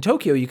cafes. In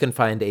Tokyo, you can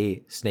find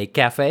a snake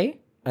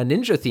cafe, a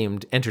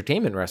ninja-themed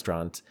entertainment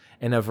restaurant,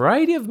 and a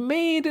variety of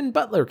maid and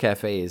butler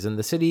cafes in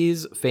the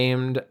city's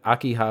famed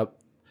Akihabara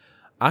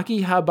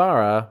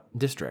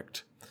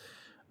district.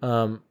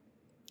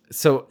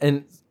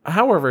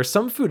 However,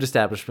 some food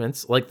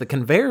establishments, like the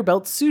conveyor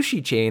belt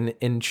sushi chain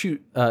in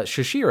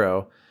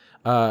Shushiro,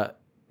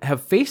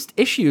 have faced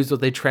issues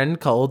with a trend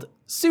called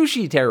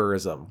sushi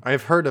terrorism.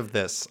 I've heard of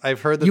this.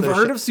 I've heard that you've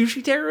heard of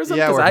sushi terrorism.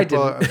 Yeah, where I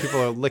people didn't.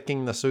 Are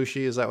licking the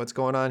sushi. Is that what's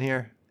going on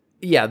here?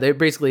 Yeah, they're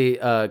basically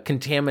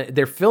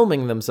They're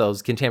filming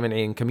themselves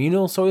contaminating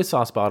communal soy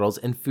sauce bottles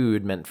and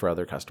food meant for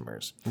other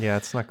customers. Yeah,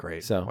 it's not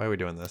great. So why are we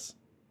doing this?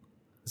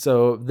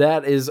 So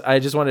that is. I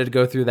just wanted to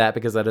go through that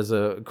because that is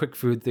a quick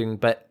food thing.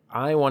 But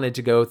I wanted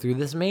to go through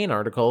this main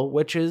article,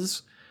 which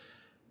is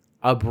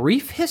a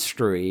brief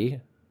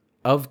history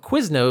of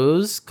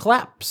Quiznos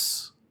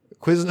collapse.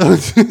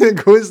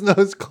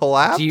 Quiznos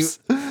collapse?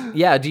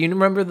 Do you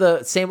remember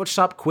the sandwich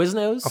shop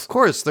Quiznos? Of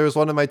course. There's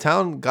one in my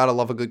town. Gotta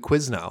love a good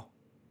Quizno.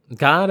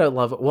 Gotta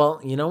love it.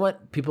 Well, you know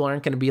what? People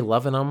aren't going to be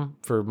loving them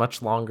for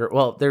much longer.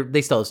 Well,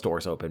 they still have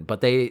stores open, but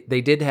they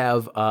did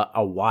have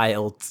a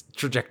wild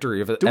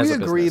trajectory of it. Do we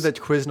agree that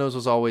Quiznos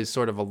was always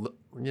sort of a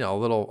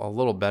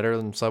little better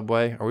than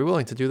Subway? Are we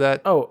willing to do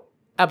that? Oh,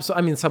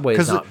 absolutely. I mean, Subway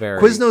is not very.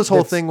 Quiznos'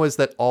 whole thing was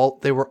that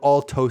they were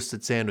all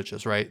toasted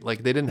sandwiches, right?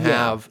 Like they didn't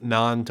have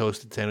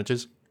non-toasted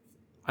sandwiches.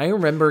 I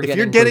remember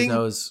getting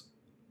Quiznos.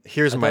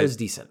 It was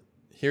decent.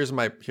 Here's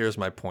my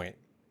point.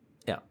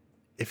 Yeah.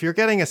 If you're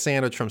getting a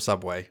sandwich from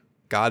Subway,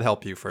 God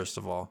help you, first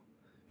of all.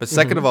 But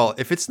second of all,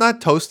 if it's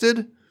not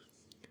toasted,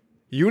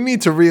 you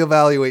need to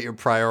reevaluate your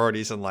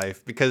priorities in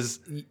life because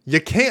you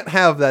can't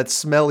have that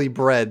smelly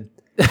bread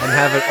and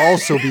have it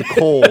also be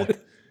cold.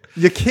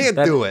 You can't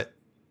do it.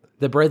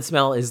 The bread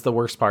smell is the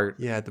worst part.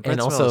 Yeah, the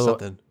bread smell is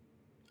something.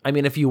 I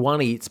mean, if you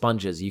want to eat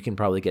sponges, you can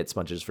probably get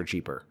sponges for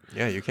cheaper.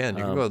 Yeah, you can.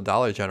 You can go to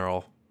Dollar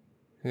General.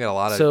 You get a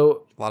lot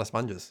of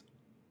sponges.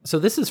 So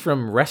this is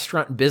from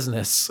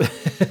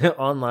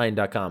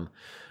restaurantbusinessonline.com.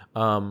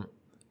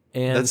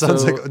 And that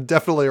sounds like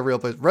definitely a real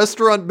place.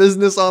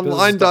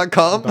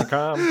 Restaurantbusinessonline.com.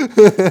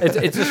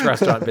 It's just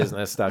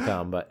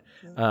restaurantbusiness.com, but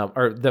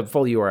or the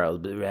full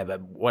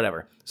URL,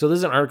 whatever. So this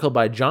is an article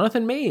by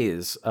Jonathan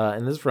Mays,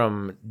 and this is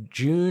from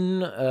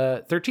June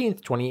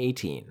 13th,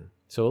 2018.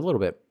 So a little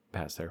bit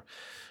past there.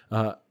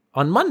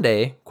 On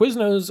Monday,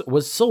 Quiznos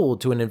was sold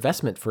to an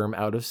investment firm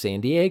out of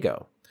San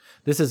Diego.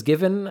 This has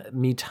given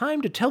me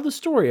time to tell the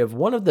story of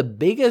one of the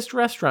biggest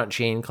restaurant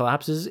chain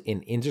collapses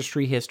in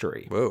industry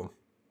history. Whoa.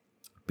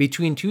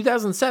 Between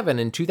 2007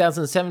 and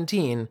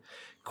 2017,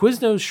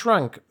 Quiznos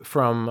shrunk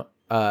from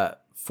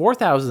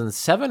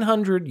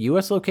 4,700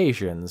 U.S.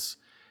 locations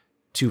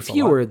to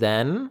fewer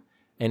than,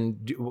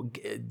 and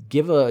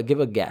give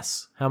a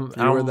guess.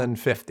 Fewer than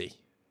 50.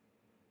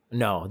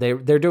 No,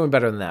 they're doing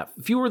better than that.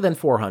 Fewer than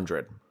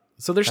 400.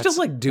 So they're still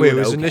like doing. Wait, it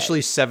was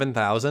initially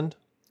 7,000.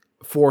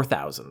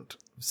 4,000.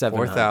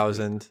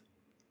 4,000.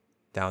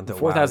 Down to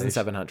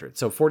 4,700.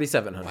 So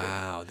 4,700.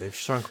 Wow, they've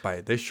shrunk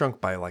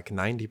by like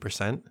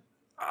 90%.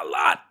 A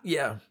lot.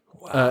 Yeah.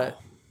 Wow.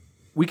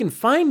 We can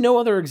find no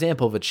other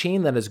example of a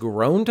chain that has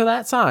grown to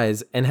that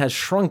size and has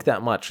shrunk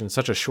that much in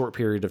such a short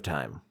period of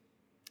time.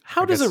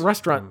 How does a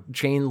restaurant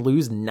chain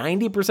lose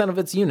 90% of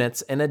its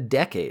units in a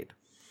decade?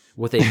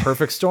 With a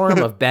perfect storm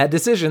of bad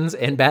decisions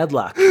and bad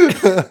luck.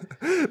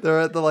 They're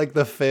at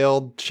the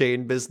failed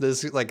chain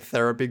business like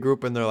therapy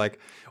group, and they're like,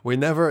 we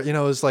never,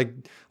 it's like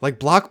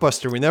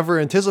Blockbuster. We never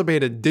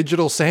anticipated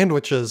digital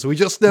sandwiches. We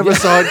just never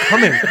saw it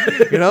coming.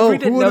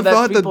 Who would have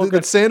thought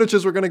that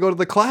sandwiches were going to go to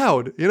the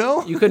cloud?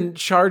 You couldn't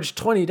charge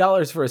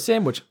 $20 for a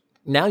sandwich.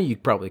 Now you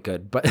probably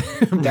could, but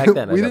back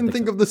then we didn't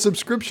think of the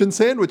subscription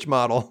sandwich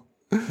model.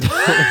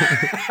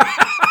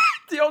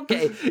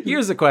 Okay,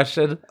 here's a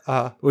question.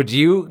 Would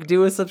you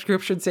do a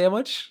subscription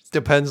sandwich?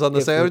 Depends on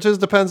the sandwiches,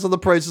 depends on the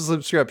price of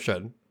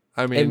subscription.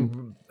 I mean...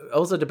 And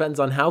also depends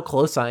on how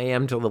close I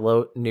am to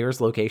the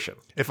nearest location.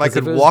 If I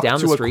could walk to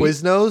a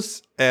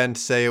Quiznos and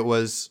say it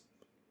was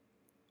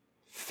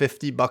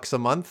 $50 a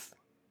month,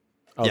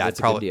 that's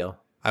a good deal.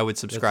 I would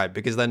subscribe,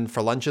 because then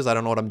for lunches, I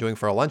don't know what I'm doing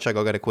for a lunch. I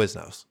go get a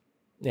Quiznos.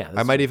 Yeah,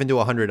 I might even do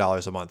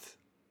 $100 a month.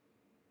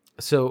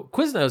 So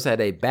Quiznos had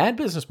a bad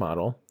business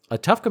model, a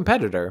tough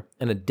competitor,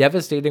 and a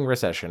devastating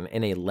recession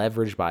and a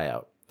leveraged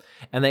buyout.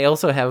 And they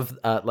also have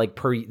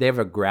they have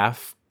a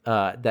graph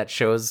that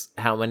shows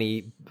how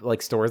many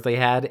stores they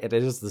had. It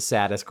is the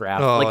saddest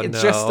graph.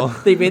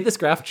 Just they made this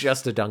graph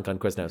just to dunk on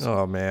Quiznos.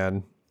 Oh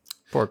man,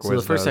 poor Quiznos. So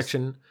the first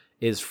section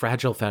is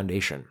fragile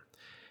foundation.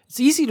 It's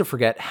easy to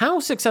forget how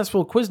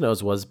successful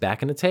Quiznos was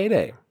back in its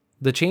heyday.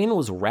 The chain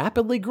was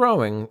rapidly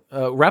growing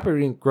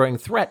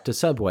threat to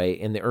Subway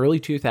in the early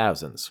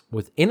 2000s,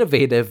 with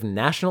innovative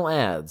national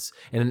ads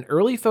and an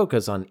early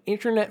focus on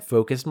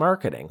internet-focused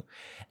marketing.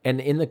 And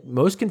in the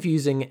most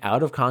confusing,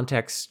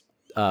 out-of-context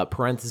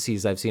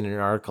parentheses I've seen in an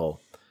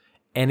article,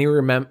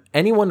 anyone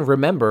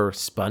remember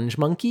Sponge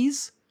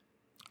Monkeys?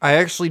 I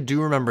actually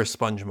do remember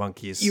Sponge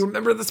Monkeys. You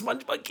remember the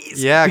Sponge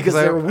Monkeys? Yeah, because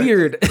they were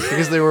weird.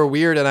 Because they were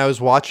weird, and I was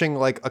watching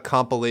a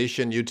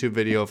compilation YouTube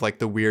video of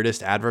the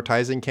weirdest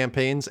advertising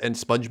campaigns, and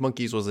Sponge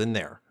Monkeys was in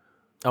there.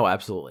 Oh,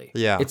 absolutely.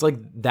 Yeah. It's like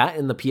that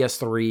in the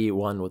PS3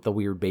 one with the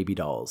weird baby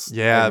dolls.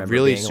 Yeah,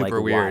 really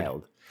super weird.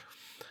 Wild.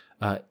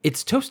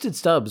 Its toasted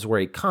stubs were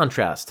a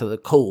contrast to the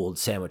cold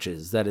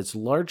sandwiches that its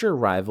larger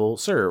rival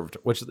served,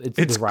 which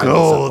it's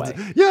cold.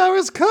 Subway. Yeah,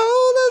 it's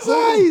cold as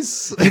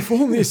ice. If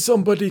only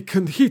somebody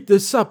can heat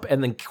this up.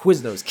 And then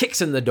Quiznos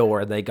kicks in the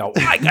door, and they go,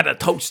 "I got a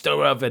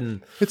toaster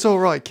oven." It's all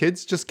right,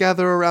 kids. Just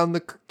gather around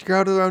the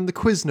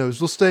Quiznos.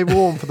 We'll stay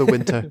warm for the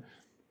winter.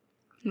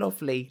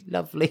 Lovely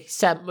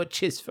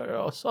sandwiches for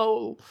us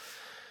all.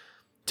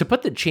 To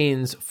put the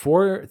chain's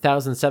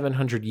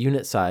 4,700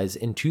 unit size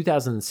in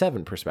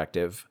 2007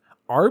 perspective,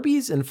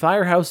 Arby's and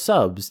Firehouse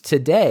Subs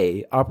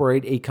today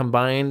operate a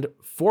combined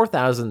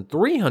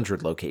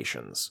 4,300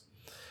 locations.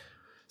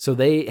 So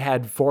they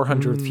had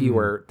 400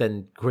 fewer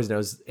than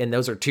Quiznos, and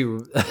those are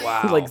two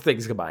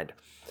things combined.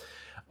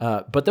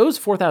 But those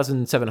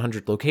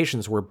 4,700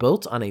 locations were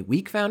built on a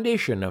weak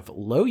foundation of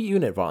low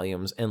unit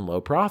volumes and low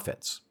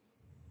profits.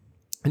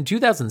 In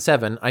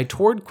 2007, I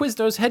toured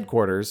Quiznos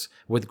headquarters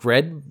with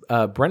Greg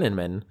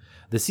Brennanman,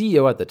 the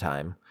CEO at the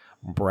time.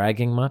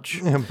 Bragging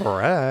much?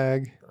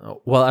 Brag.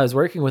 Well, I was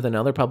working with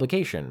another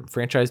publication,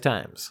 Franchise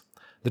Times.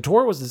 The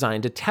tour was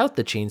designed to tout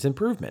the chain's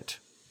improvement.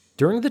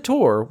 During the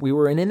tour, we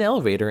were in an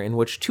elevator in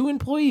which two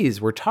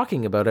employees were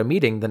talking about a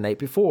meeting the night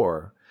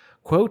before.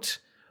 Quote,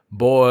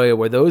 "Boy,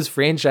 were those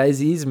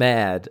franchisees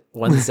mad,"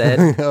 one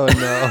said. Oh,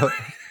 no.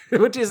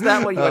 Which is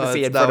not what you want to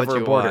see in front of a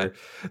reporter.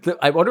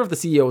 I wonder if the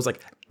CEO was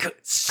like,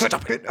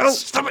 "Stop it. Oh,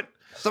 stop it.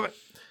 Stop it."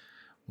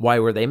 Why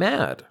were they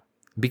mad?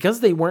 Because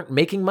they weren't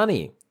making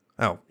money.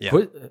 Oh, yeah.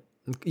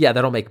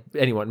 That'll make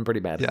anyone pretty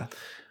mad. Yeah.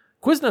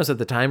 Quiznos at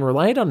the time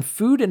relied on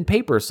food and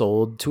paper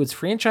sold to its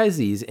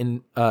franchisees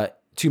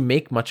to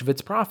make much of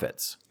its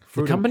profits.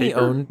 Food the company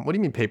owned... What do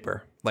you mean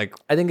paper? I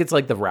think it's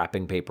the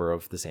wrapping paper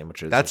of the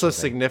sandwiches. That's a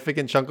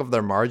significant chunk of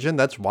their margin?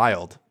 That's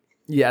wild.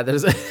 Yeah,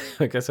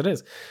 I guess it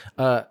is.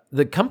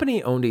 The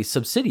company owned a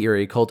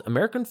subsidiary called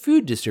American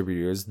Food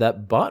Distributors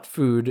that bought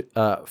food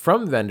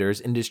from vendors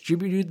and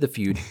distributed the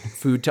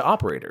food to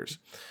operators.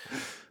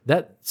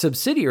 That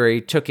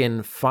subsidiary took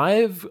in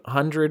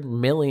 $500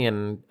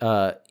 million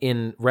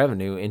in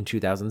revenue in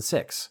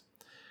 2006.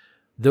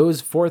 Those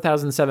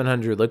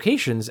 4,700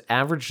 locations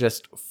averaged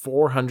just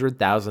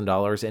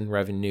 $400,000 in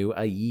revenue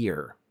a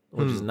year,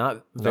 which is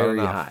not very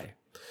high.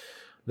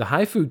 The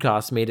high food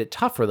costs made it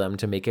tough for them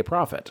to make a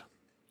profit.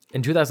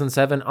 In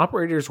 2007,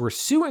 operators were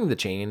suing the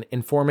chain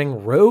and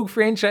forming rogue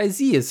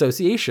franchisee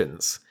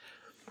associations.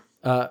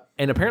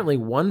 And apparently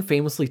one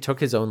famously took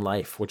his own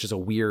life, which is a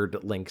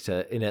weird link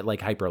to, and it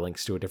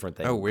hyperlinks to a different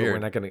thing. Oh, weird. But we're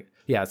not going to,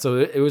 yeah. So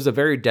it was a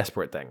very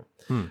desperate thing.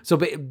 So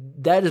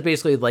that is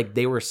basically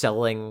they were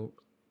selling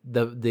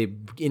the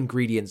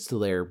ingredients to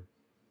their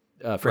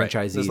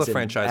franchisees. This is the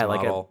franchise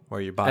model where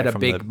you buy at from a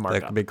big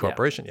the big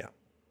corporation.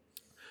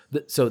 Yeah.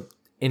 So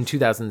In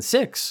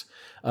 2006,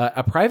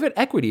 a private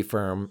equity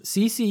firm,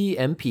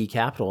 CCMP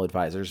Capital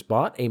Advisors,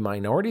 bought a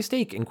minority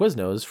stake in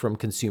Quiznos from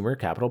Consumer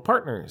Capital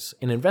Partners,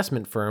 an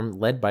investment firm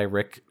led by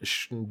Rick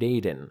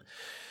Schnaden.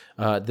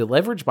 The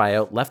leverage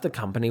buyout left the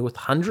company with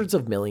hundreds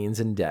of millions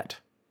in debt.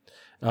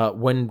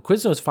 When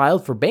Quiznos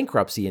filed for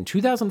bankruptcy in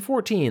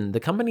 2014, the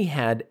company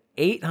had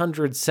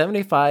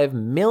 $875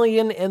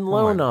 million in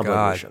loan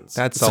obligations.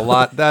 That's a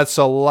lot. That's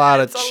a lot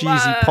of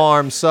cheesy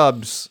Parm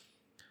subs.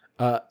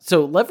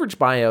 So leverage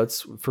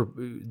buyouts, for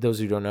those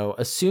who don't know,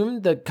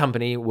 assume the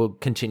company will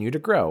continue to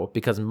grow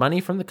because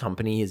money from the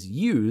company is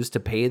used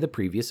to pay the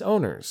previous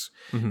owners,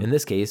 in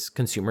this case,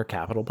 Consumer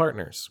Capital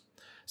Partners.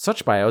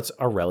 Such buyouts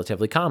are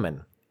relatively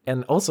common.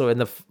 And also, in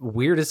the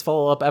weirdest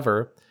follow-up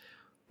ever,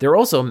 they're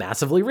also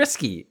massively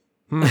risky.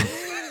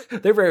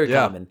 They're very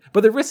common, but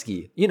they're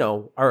risky. You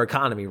know, our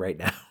economy right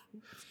now.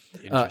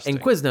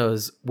 And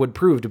Quiznos would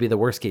prove to be the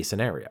worst-case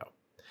scenario.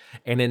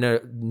 And in a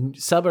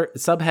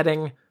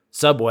subheading...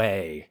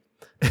 Subway.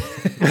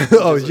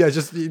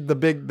 Just the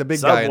big Subway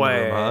guy in the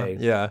room, huh?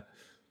 Yeah.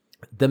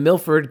 The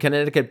Milford,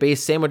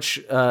 Connecticut-based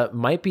sandwich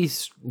might be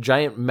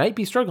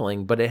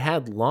struggling, but it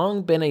had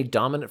long been a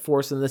dominant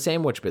force in the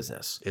sandwich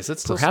business. Is it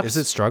still? Is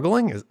it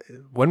struggling?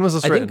 When was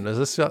this written? Is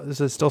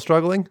it still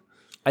struggling?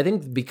 I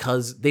think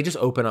because they just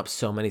open up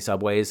so many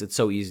Subways, it's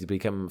so easy to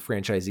become a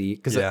franchisee.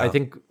 Because I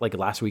think like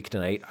last week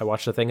tonight, I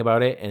watched a thing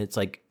about it, and it's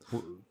like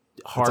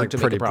hard to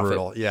make a profit.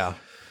 Brutal. Yeah.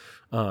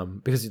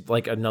 Because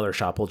like another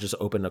shop will just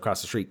open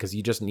across the street because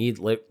you just need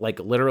like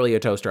literally a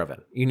toaster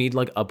oven. You need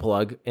like a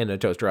plug in a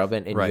toaster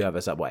oven and you have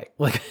a Subway.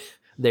 Like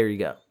there you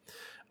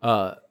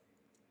go.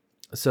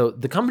 So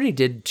the company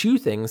did two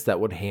things that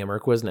would hammer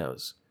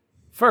Quiznos.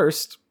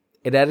 First,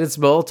 it added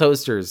small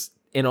toasters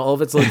in all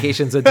of its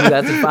locations in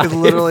 2005. It's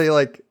literally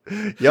like,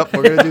 yep,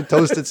 we're going to do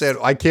toasted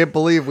sandwich. I can't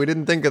believe we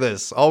didn't think of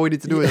this. All we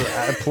need to do is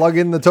plug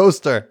in the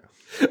toaster.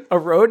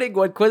 Eroding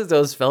what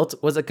Quiznos felt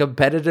was a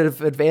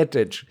competitive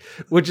advantage,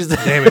 which is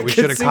damn it, we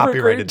should have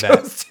copyrighted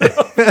that.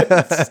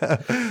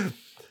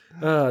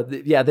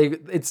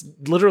 It's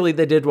literally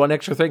they did one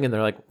extra thing and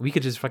they're like, we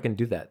could just fucking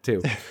do that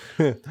too.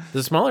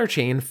 The smaller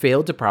chain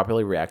failed to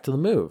properly react to the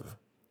move,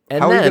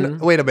 and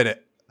wait a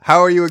minute. How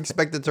are you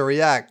expected to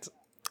react?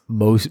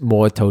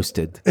 More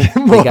toasted.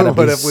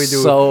 But if we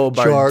do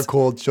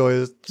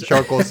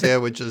charcoal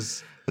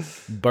sandwiches,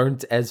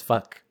 burnt as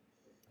fuck.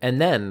 And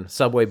then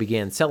Subway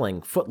began selling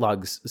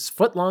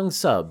footlong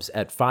subs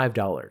at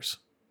 $5,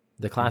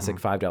 the classic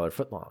 $5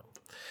 footlong.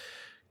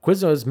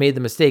 Quiznos made the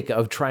mistake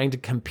of trying to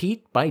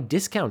compete by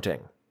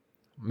discounting.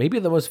 Maybe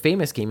the most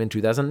famous came in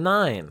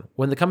 2009,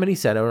 when the company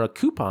set out a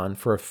coupon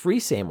for a free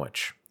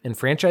sandwich, and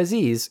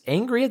franchisees,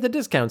 angry at the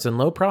discounts and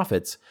low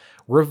profits,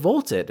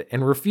 revolted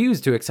and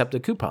refused to accept the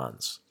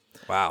coupons.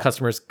 Wow.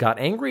 Customers got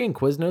angry and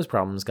Quiznos'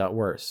 problems got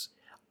worse.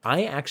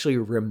 I actually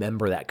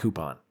remember that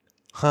coupon.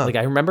 Huh. Like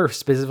I remember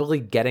specifically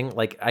getting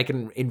like I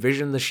can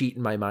envision the sheet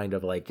in my mind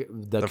of like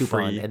the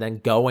coupon free. And then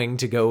going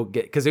to go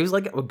get because it was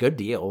like a good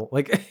deal.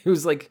 Like it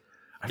was like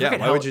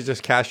why would you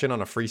just cash in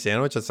on a free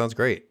sandwich? That sounds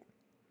great.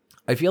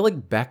 I feel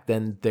like back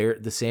then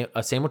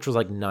a sandwich was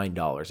like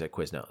 $9 at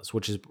Quiznos,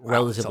 which is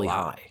relatively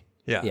high.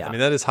 Yeah, I mean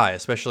that is high,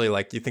 especially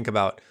like you think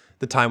about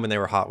the time when they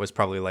were hot was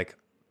probably like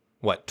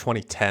what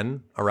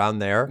 2010 around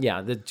there.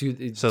 Yeah,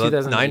 so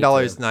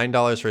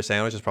 $9 for a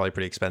sandwich is probably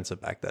pretty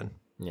expensive back then.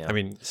 Yeah, I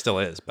mean still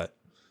is, but.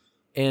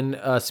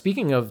 And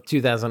speaking of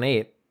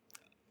 2008,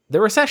 the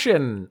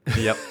recession.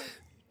 Yep.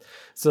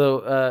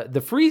 So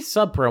the free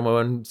sub promo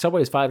and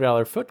Subway's $5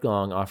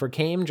 footlong offer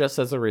came just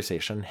as the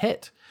recession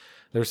hit.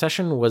 The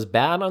recession was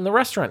bad on the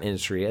restaurant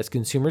industry as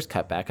consumers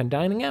cut back on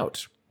dining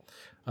out.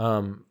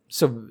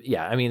 So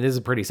yeah, I mean, this is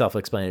pretty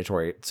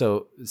self-explanatory.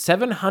 So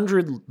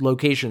 700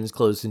 locations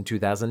closed in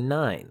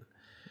 2009.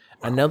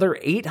 Wow. Another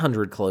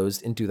 800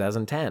 closed in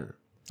 2010.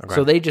 Okay.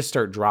 So they just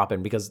start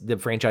dropping because the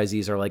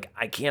franchisees are like,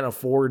 I can't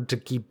afford to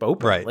keep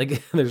open. Right.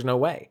 Like, there's no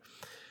way.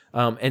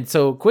 And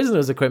so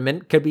Quiznos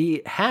equipment could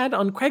be had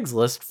on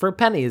Craigslist for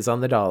pennies on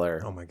the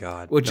dollar. Oh my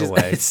God. Which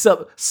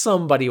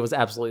somebody was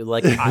absolutely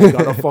like, I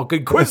got a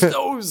fucking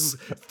Quiznos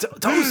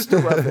toaster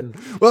oven.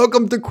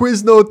 Welcome to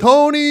Quizno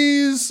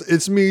Tony's.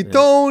 It's me,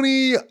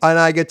 Tony, and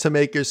I get to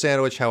make your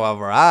sandwich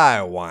however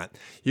I want.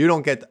 You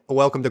don't get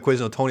welcome to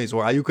Quizno Tony's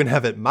where you can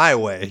have it my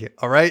way.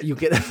 All right. You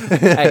get.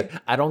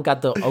 I don't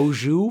got the au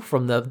jus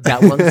from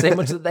that one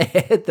sandwich that they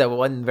had, that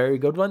one very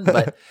good one,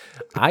 but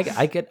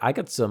I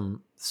got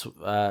some.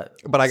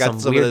 But I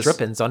got some weird of this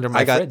drippings under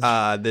my fridge.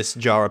 I got this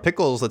jar of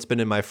pickles that's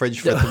been in my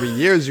fridge for 3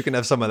 years. You can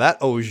have some of that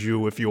au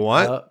jus if you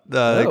want. You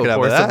can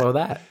have some of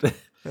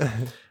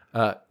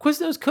that.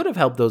 Quiznos could have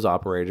helped those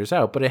operators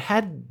out, but it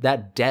had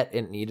that debt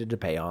it needed to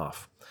pay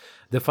off.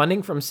 The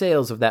funding from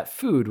sales of that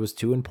food was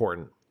too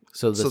important.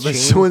 So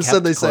someone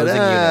said they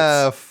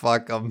said,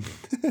 fuck them.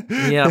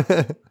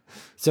 Yeah.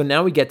 So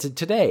now we get to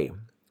today.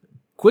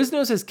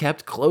 Quiznos has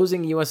kept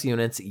closing U.S.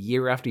 units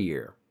year after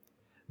year.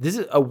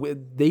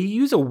 They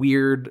use a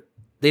weird,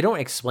 they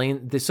don't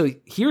explain this. So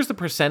here's the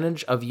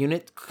percentage of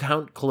unit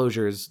count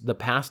closures the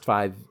past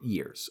 5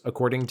 years,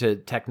 according to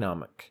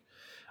Technomic.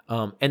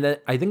 And then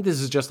I think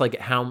this is just like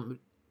how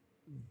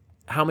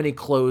many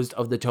closed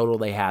of the total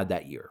they had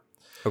that year.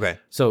 Okay.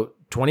 So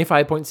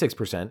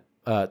 25.6%,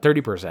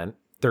 30%,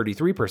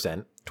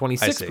 33%,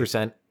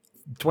 26%,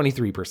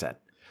 23%.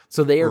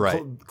 So they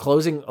are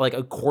closing like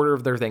a quarter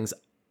of their things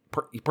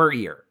per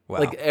year. Wow.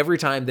 Like every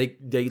time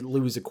they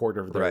lose a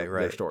quarter of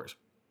their stores.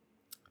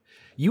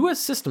 U.S.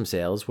 system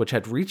sales, which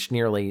had reached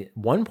nearly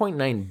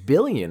 1.9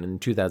 billion in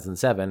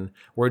 2007,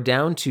 were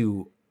down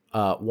to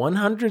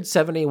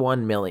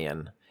 171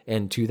 million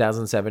in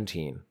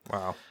 2017.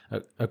 Wow.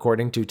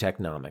 According to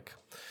Technomic.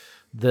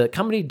 The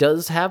company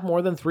does have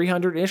more than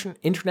 300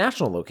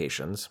 international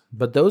locations,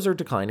 but those are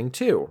declining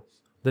too.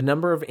 The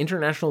number of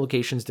international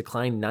locations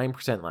declined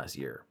 9% last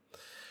year.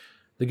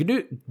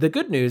 The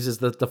good news is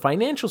that the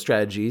financial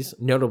strategies,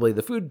 notably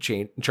the food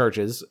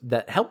charges,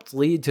 that helped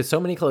lead to so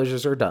many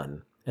closures are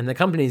done, and the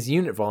company's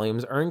unit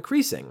volumes are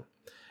increasing.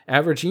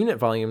 Average unit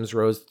volumes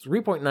rose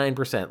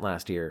 3.9%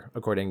 last year,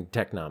 according to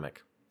Technomic.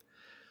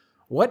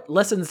 What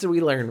lessons do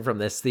we learn from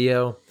this,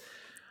 Theo?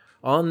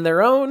 On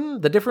their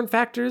own, the different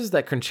factors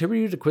that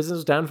contributed to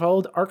Quiznos'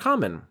 downfall are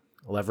common.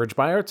 Leverage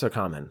buyouts are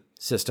common.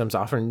 Systems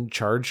often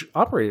charge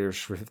operators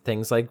for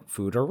things like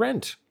food or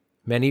rent.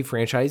 Many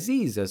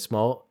franchisees have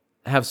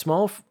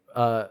small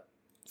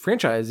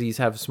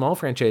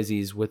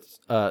franchisees with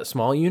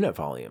small unit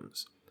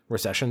volumes.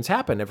 Recessions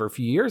happen every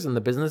few years and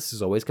the business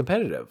is always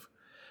competitive.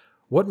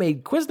 What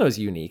made Quiznos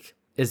unique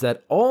is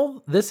that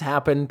all this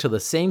happened to the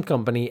same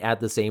company at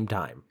the same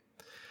time.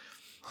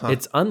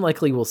 It's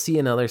unlikely we'll see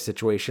another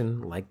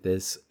situation like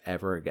this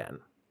ever again.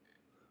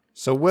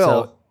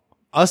 So,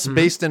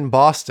 based in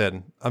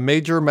Boston, a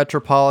major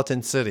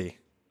metropolitan city.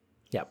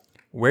 Yep.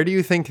 Where do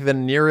you think the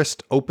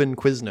nearest open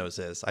Quiznos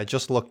is? I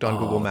just looked on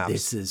Google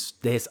Maps.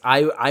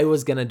 I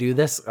was gonna do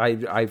this.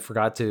 I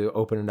forgot to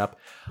open it up.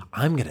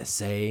 I'm gonna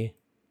say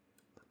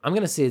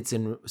it's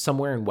in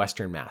somewhere in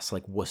Western Mass,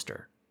 like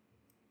Worcester.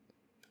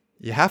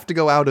 You have to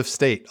go out of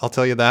state. I'll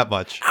tell you that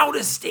much. Out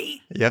of state.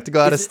 You have to go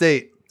out of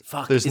state.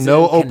 Fuck. There's is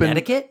no it in open.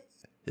 Connecticut?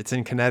 It's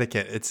in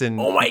Connecticut. It's in.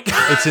 Oh my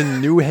god! It's in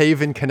New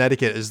Haven,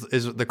 Connecticut. Is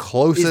the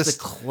closest?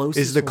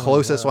 Is the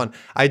closest one?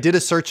 I did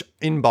a search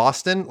in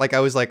Boston. Like I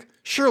was like,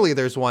 surely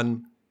there's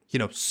one,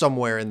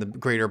 somewhere in the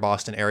greater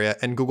Boston area.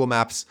 And Google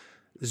Maps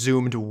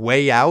zoomed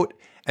way out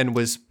and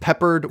was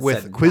peppered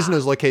with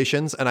Quiznos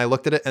locations. And I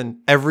looked at it, and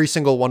every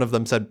single one of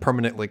them said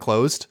permanently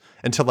closed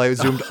until I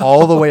zoomed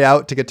all the way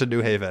out to get to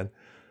New Haven.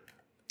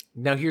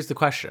 Now here's the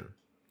question: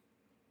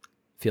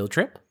 field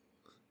trip?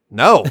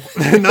 No,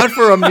 not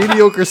for a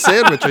mediocre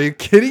sandwich. Are you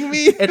kidding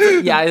me?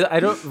 I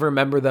don't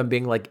remember them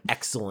being like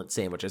excellent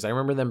sandwiches. I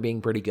remember them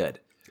being pretty good.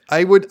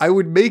 I would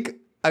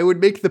make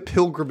the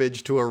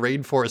pilgrimage to a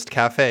rainforest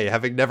cafe,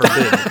 having never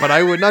been, but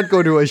I would not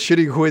go to a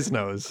shitty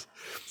Quiznos.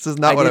 This is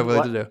not what I'm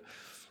willing to do.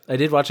 I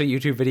did watch a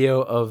YouTube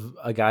video of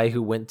a guy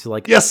who went to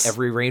like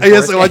every rainforest.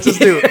 Yes, I watched this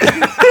too.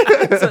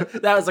 So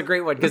that was a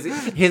great one because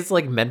his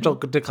like mental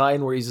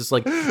decline where he's just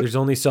like, there's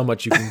only so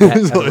much you can get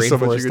at a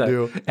rainforest so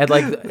do. And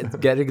like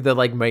getting the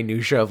like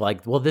minutia of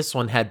like, well, this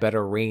one had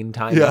better rain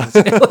timings,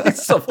 like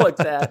stuff like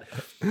that.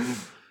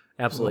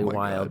 Absolutely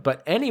wild. God.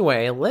 But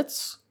anyway,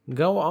 let's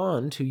go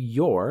on to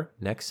your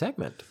next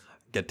segment.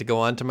 Get to go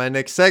on to my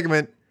next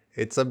segment.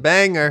 It's a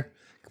banger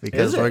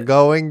because we're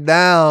going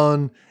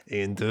down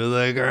into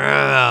the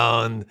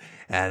ground.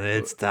 And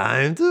it's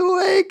time to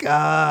wake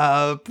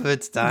up.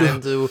 It's time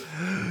to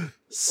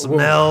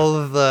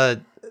smell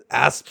the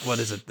what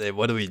is it?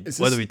 What do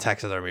we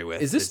taxidermy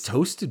with? Is this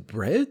toasted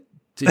bread?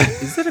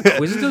 Is that a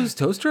Quiznos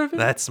toaster oven?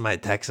 That's my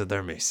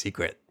taxidermy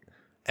secret.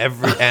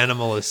 Every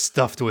animal is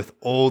stuffed with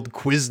old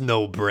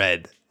Quizno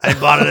bread. I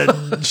bought it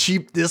at a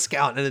cheap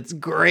discount, and it's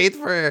great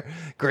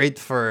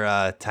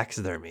for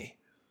taxidermy.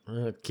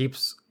 It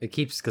keeps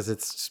because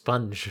it's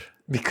sponge.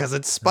 Because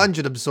it's sponge,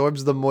 it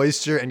absorbs the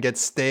moisture and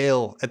gets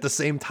stale at the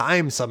same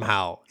time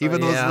somehow. Even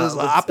those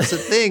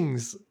opposite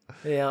things.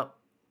 Yeah.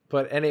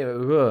 But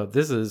anyway,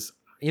 this is,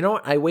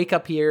 what? I wake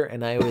up here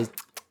and I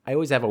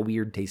always have a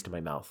weird taste in my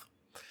mouth.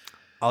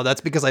 Oh,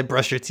 that's because I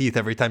brush your teeth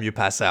every time you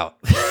pass out.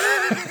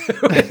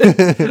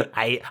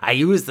 I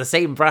use the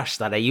same brush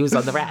that I use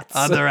on the rats.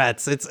 On the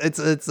rats.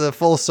 It's a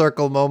full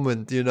circle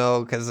moment,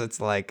 because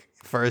it's like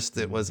first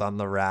it was on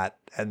the rat.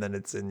 And then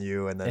it's in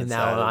you, and then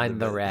now I'm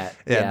the rat.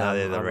 Yeah, now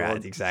you're the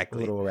rat,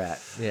 exactly. Little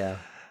rat, yeah.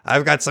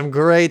 I've got some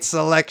great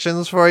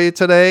selections for you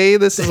today.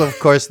 This is, of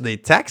course, the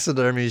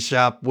taxidermy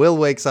shop. Will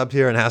wakes up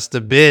here and has to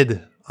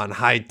bid on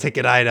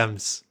high-ticket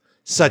items,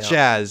 such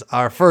as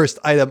our first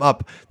item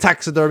up,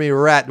 taxidermy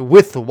rat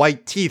with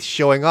white teeth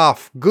showing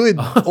off. Good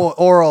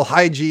oral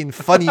hygiene,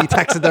 funny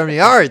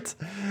taxidermy art.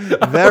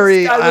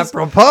 Very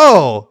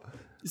apropos.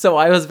 So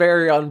I was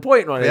very on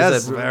point when I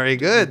said very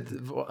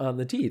good. On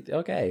the teeth,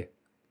 okay.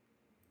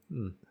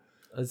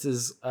 This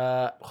is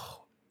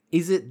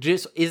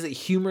it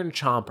human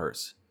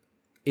chompers?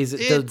 Do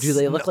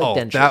they look like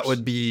dentures?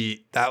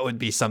 That would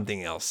be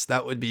something else.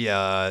 That would be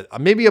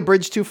maybe a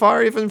bridge too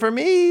far even for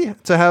me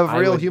to have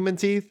real human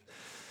teeth.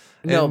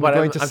 No, and but we're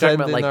going I'm to talking send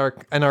about, in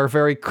like- our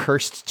very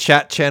cursed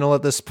chat channel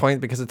at this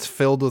point because it's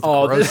filled with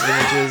gross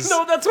images.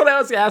 No, that's what I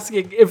was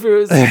asking. If it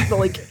was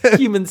like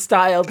human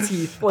style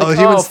teeth. Like,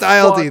 human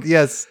style fuck. teeth.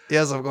 Yes,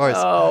 of course.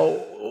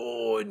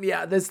 Oh,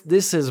 yeah.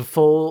 This is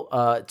full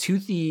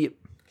toothy.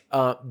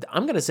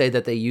 I'm gonna say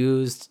that they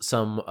used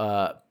some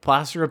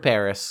plaster of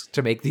Paris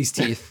to make these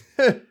teeth.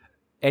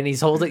 And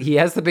he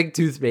has the big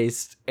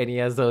toothpaste, and he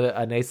has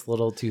a nice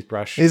little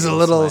toothbrush. He's a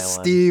little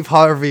Steve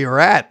Harvey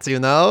rat,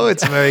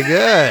 It's very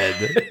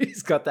good.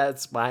 He's got that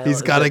smile.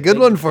 He's got a good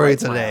one for you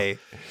today.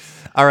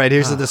 All right,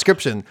 here's the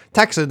description.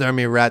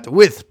 Taxidermy rat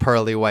with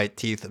pearly white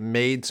teeth,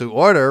 made to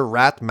order,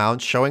 rat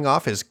mount showing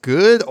off his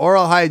good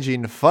oral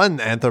hygiene,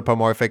 fun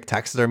anthropomorphic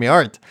taxidermy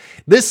art.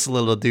 This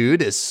little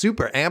dude is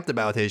super amped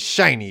about his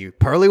shiny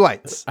pearly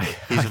whites.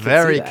 He's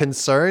very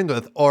concerned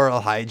with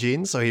oral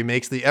hygiene, so he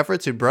makes the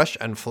effort to brush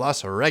and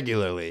floss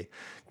regularly.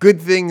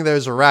 Good thing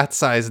there's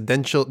rat-sized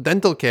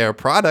dental care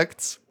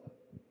products.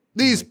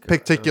 These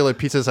particular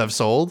pieces have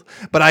sold,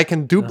 but I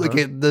can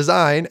duplicate the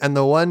design, and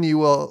the one you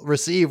will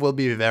receive will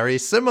be very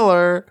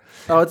similar.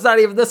 Oh, it's not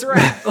even this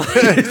rat.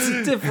 It's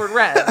a different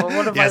rat. Well,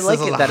 what if I like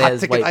it that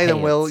has white item,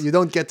 pants? Will. You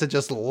don't get to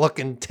just look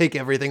and take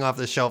everything off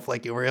the shelf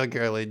like you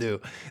regularly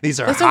do. These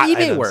are That's hot how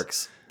eBay items.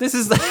 works. This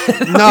is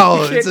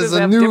No, this is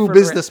a new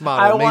business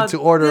model made to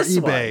order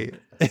eBay.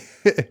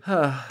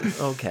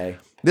 Okay.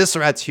 This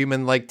rat's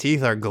human-like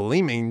teeth are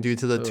gleaming due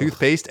to the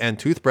toothpaste and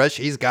toothbrush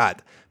he's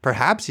got.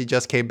 Perhaps he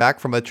just came back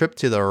from a trip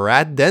to the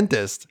rat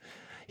dentist.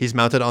 He's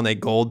mounted on a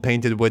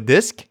gold-painted wood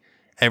disc.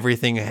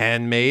 Everything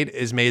handmade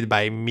is made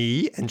by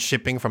me and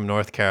shipping from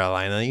North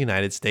Carolina,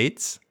 United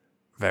States.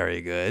 Very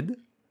good.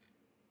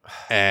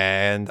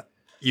 And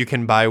you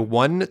can buy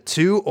 1,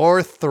 2,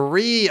 or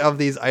 3 of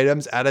these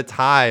items at a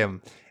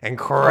time.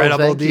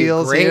 Incredible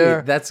deals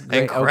here. That's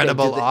great.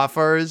 Incredible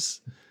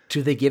offers.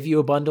 Do they give you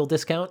a bundle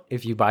discount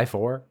if you buy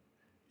 4?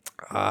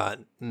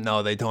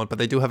 No, they don't. But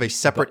they do have a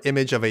separate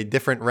image of a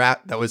different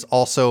rat that was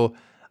also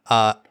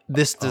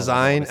this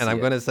design. And I'm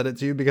going to send it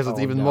to you because it's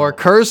even more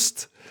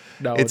cursed.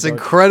 No, it's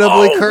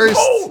incredibly cursed.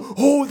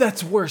 Oh,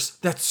 that's worse.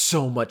 That's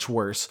so much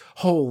worse.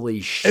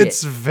 Holy shit.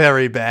 It's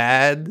very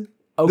bad.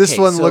 Okay, this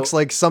one looks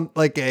like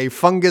a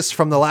fungus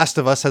from The Last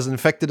of Us has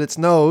infected its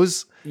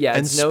nose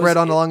and spread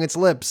along its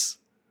lips.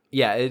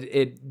 Yeah,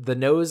 the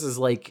nose is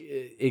like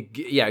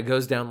it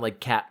goes down like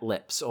cat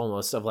lips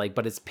almost of like,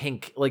 but it's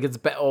pink. Like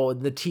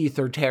the teeth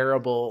are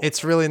terrible.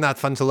 It's really not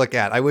fun to look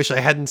at. I wish I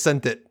hadn't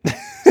sent it.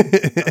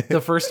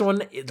 The first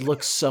one, it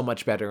looks so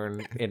much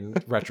better in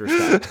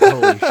retrospect.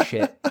 Holy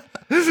shit.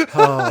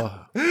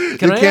 Oh. You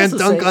can't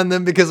dunk on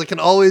them because it can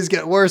always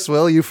get worse,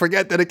 Will. You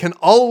forget that it can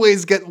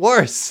always get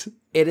worse.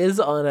 It is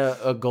on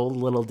a gold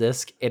little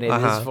disc, and it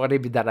is funny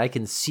that I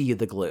can see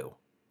the glue.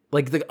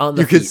 Like on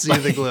the feet. You can see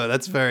the glue.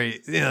 That's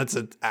very, it's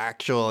an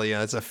actual,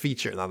 it's a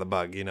feature, not a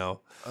bug,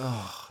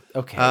 Oh,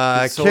 okay.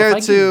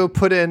 Care to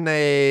put in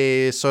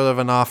a sort of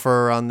an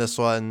offer on this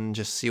one?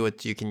 Just see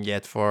what you can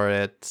get for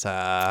it.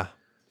 Now,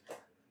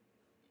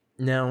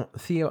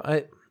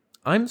 Theo,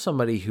 I'm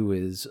somebody who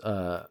is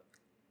a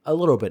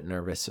little bit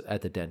nervous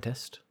at the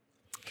dentist.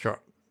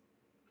 Sure.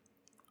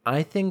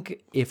 I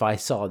think if I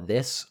saw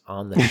this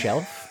on the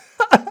shelf,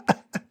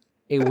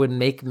 it would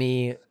make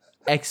me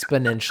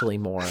exponentially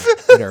more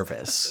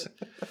nervous.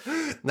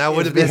 Now,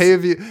 would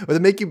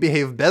it make you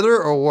behave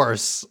better or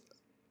worse?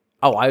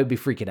 Oh, I would be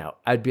freaking out.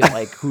 I'd be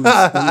like, whose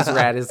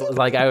rat is,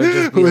 like, I would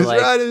just be whose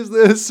like, rat is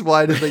this?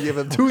 Why did they give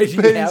him toothpaste?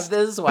 Why do you have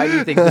this? Why do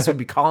you think this would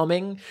be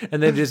calming?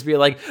 And then just be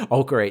like,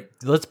 oh, great.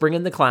 Let's bring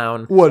in the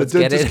clown. What, a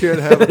dentist can't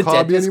have a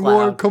hobby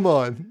anymore? Clown. Come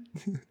on.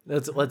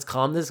 Let's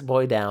calm this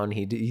boy down.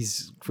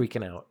 He's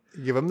freaking out.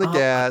 Give him the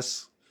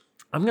gas.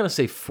 I'm going to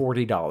say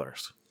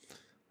 $40.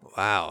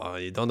 Wow,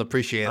 you don't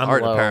appreciate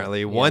art,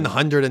 apparently. Yeah.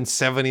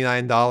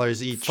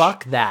 $179 each.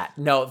 Fuck that.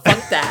 No,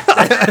 fuck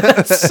that.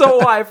 That's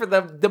so high for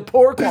the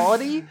poor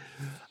quality.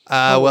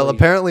 Well,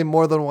 apparently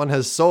more than one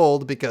has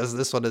sold because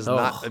this one is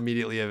not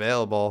immediately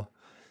available.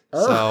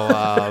 So,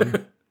 all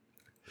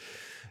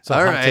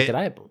right. Ticket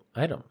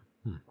item.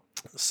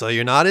 So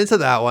you're not into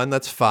that one.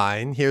 That's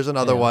fine. Here's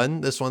another one.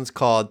 This one's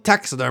called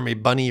Taxidermy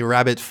Bunny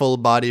Rabbit Full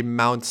Body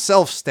Mount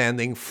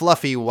Self-Standing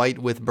Fluffy White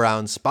with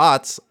Brown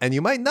Spots. And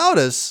you might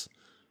notice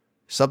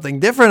something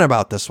different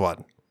about this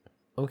one.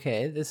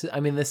 Okay, this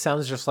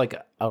sounds just like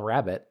a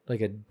rabbit, like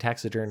a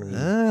taxidermy.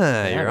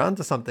 You're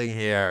onto something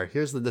here.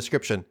 Here's the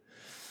description.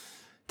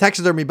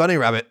 Taxidermy bunny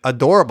rabbit,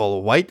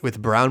 adorable, white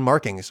with brown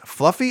markings,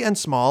 fluffy and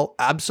small,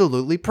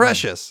 absolutely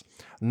precious.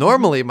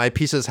 Normally, my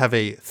pieces have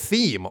a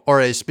theme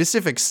or a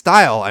specific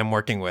style I'm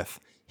working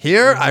with.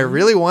 Here, I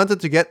really wanted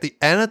to get the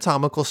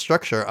anatomical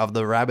structure of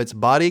the rabbit's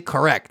body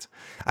correct.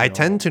 I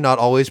tend to not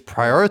always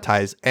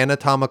prioritize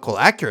anatomical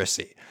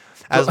accuracy,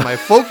 as my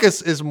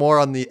focus is more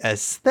on the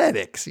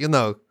aesthetics,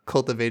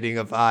 cultivating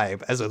a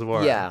vibe, as it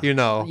were. Yeah.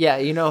 Yeah,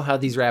 you know how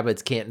these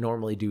rabbits can't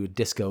normally do a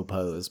disco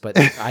pose, but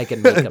I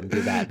can make them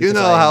do that. You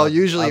know how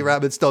usually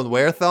rabbits don't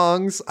wear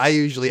thongs? I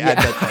usually add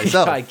that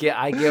myself. I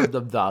give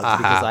them thongs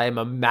because I am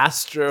a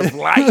master of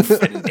life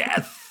and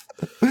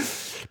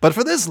death. But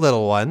for this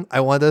little one, I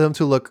wanted them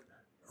to look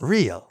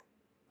real,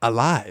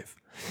 alive.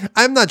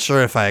 I'm not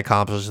sure if I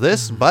accomplished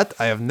this, but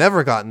I have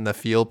never gotten the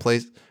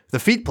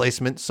feet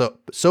placement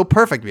so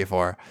perfect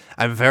before.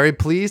 I'm very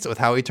pleased with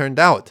how he turned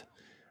out.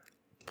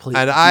 Please,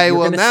 and I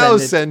will now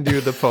send you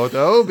the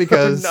photo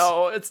because...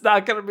 No, it's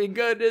not going to be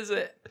good, is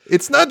it?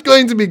 It's not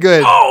going to be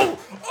good. Oh,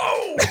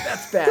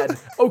 that's bad.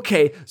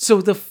 Okay,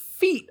 so the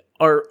feet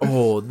are...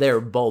 Oh,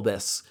 they're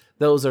bulbous.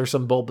 Those are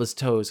some bulbous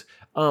toes.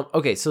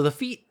 Okay, so the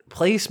feet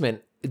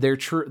placement... They're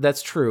true.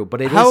 That's true,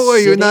 but how are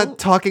you not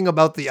talking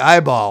about the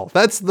eyeball?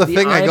 That's the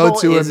thing I go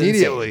to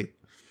immediately. Insane.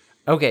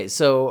 Okay,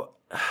 so,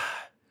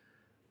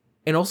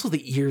 and also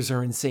the ears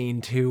are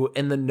insane too,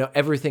 and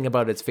everything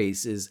about its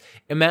face is.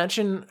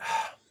 Imagine,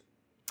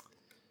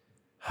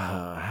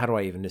 how do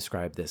I even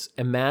describe this?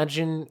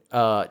 Imagine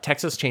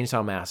Texas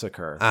Chainsaw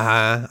Massacre.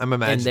 I'm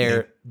imagining.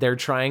 And they're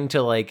trying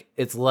to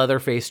it's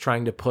Leatherface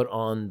trying to put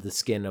on the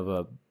skin of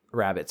a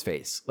rabbit's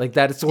face. Like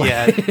that's what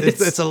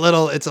it's a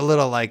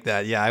little like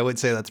that. Yeah, I would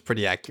say that's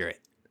pretty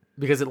accurate.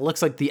 Because it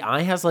looks like the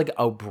eye has like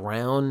a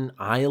brown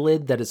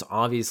eyelid that is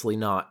obviously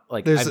not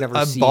there's I've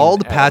never seen a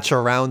bald patch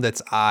around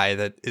its eye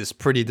that is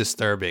pretty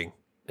disturbing.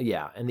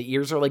 Yeah, and the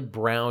ears are like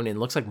brown and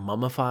looks like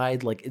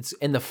mummified. Like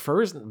and the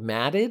fur's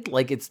matted.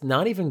 Like it's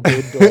not even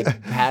good to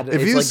like pat.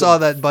 If you saw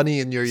that bunny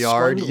in your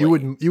yard, you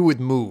would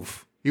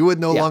move. You would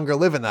no longer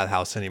live in that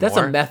house anymore. This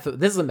is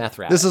a meth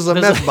rabbit. This is a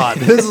meth bot.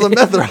 This is a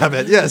meth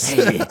rabbit. Yes.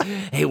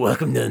 Hey,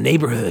 welcome to the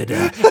neighborhood.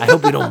 I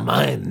hope you don't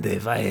mind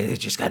if I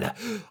just kind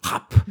of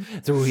hop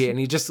through here. And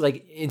he just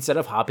instead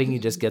of hopping, he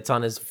just gets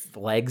on his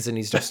legs and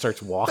he just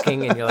starts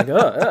walking. And you're like,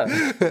 oh.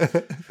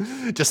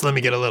 Just let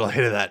me get a little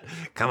hit of that.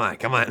 Come on.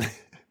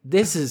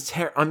 This is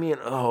terrible. I mean,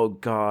 oh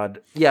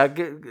God. Yeah.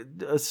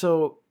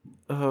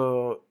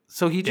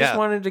 So he just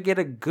wanted to get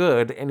it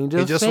good, and he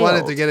just failed.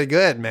 Wanted to get it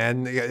good,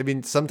 man. I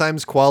mean,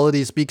 sometimes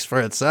quality speaks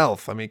for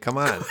itself. I mean, come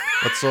on.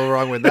 What's so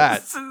wrong with that?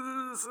 This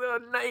is a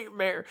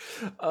nightmare.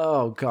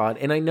 Oh, God.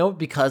 And I know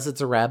because it's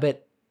a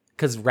rabbit,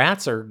 because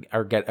rats are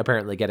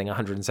apparently getting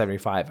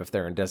 175 if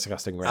they're in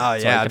disgusting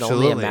rats. Oh, yeah, so I can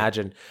only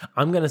imagine.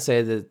 I'm going to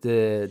say that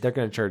they're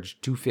going to charge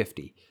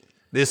 $250.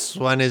 This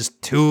one is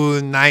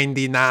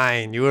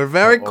 $299. You were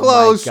very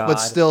close, but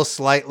still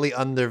slightly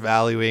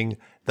undervaluing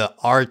the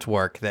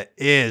artwork that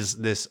is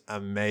this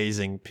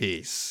amazing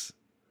piece.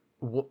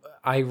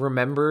 I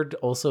remembered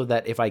also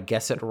that if I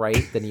guess it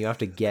right, then you have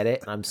to get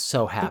it. And I'm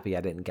so happy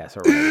I didn't guess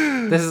it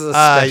right. This is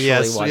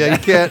especially one. Yeah, you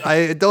can't.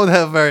 I don't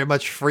have very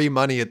much free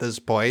money at this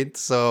point,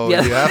 so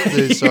you have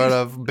to sort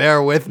of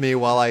bear with me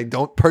while I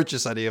don't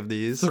purchase any of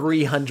these.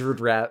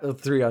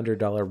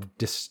 $300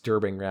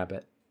 disturbing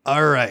rabbit.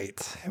 All right.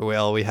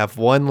 Well, we have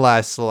one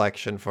last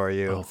selection for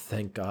you. Oh,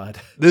 thank God.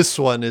 This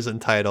one is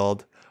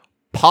entitled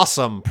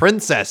Possum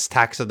Princess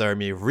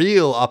Taxidermy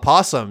Real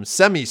Opossum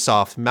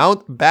Semi-Soft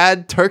Mount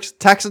Bad Turks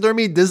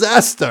Taxidermy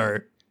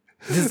Disaster.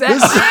 This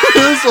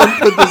one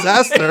put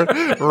disaster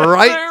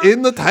right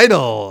in the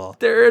title.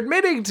 They're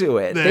admitting to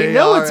it. They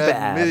know it's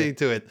bad. Admitting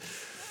to it.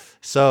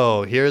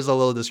 So here's a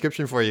little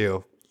description for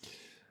you.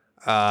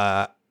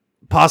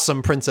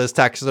 Possum Princess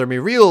Taxidermy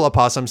Real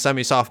Opossum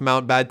Semi-Soft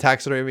Mount Bad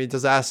Taxidermy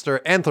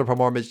Disaster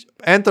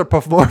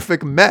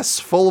Anthropomorphic Mess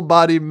Full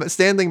Body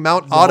Standing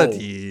Mount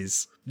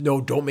Oddities.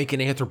 No, don't make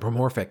an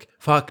anthropomorphic.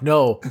 Fuck,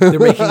 no. They're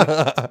making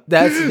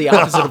that's the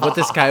opposite of what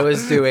this guy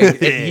was doing. And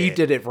he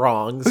did it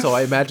wrong. So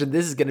I imagine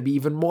this is going to be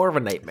even more of a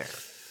nightmare.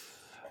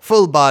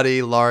 Full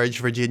body, large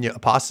Virginia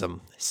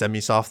opossum,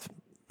 semi-soft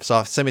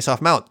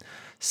mount,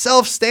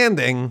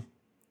 self-standing, ...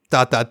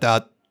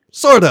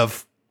 sort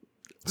of.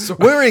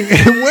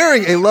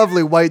 Wearing a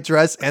lovely white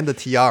dress and a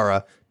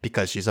tiara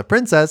because she's a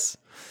princess.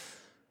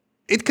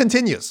 It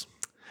continues.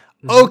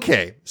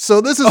 Okay, so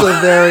this is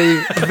a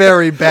very,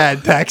 very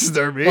bad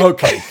taxidermy.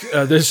 Okay,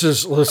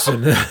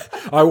 listen,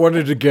 I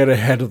wanted to get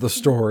ahead of the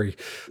story.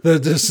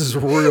 This is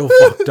real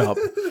fucked up.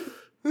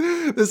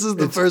 This is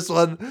the first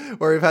one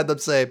where we've had them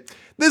say,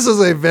 this is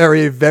a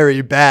very,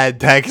 very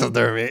bad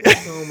taxidermy.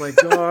 Oh my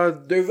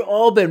God, they've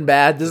all been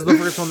bad. This is the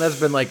first one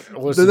that's been like,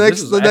 listen,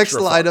 the next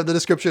line of the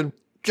description,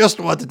 just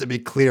wanted to be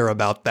clear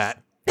about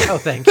that. Oh,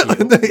 thank you.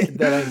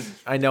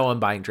 I know I'm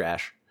buying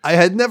trash. I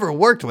had never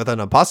worked with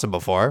an opossum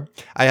before.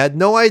 I had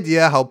no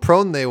idea how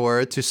prone they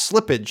were to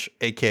slippage,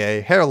 aka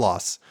hair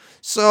loss.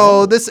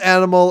 So this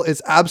animal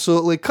is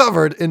absolutely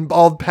covered in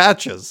bald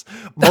patches,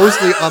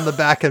 mostly on the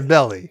back and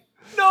belly.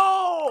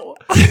 No!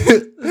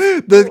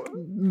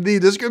 The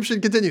description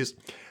continues.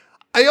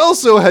 I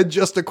also had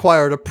just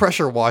acquired a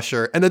pressure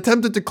washer and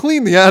attempted to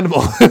clean the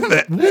animal with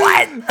it.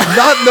 What?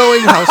 Not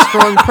knowing how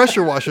strong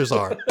pressure washers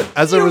are.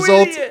 As a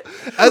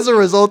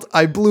result,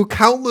 I blew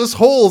countless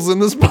holes in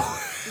this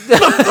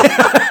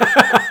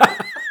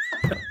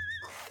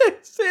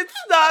It's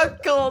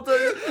not called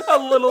a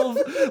little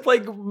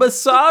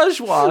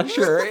massage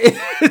washer.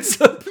 It's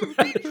a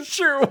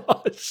pressure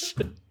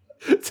washer.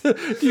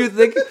 Do you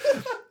think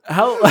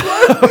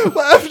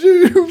after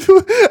you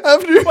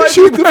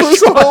shoot the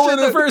first hole in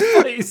the first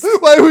place?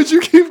 Why would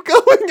you keep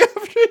going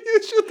after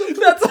you shoot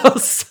the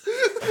first?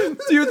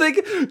 Do you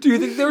think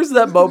there was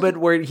that moment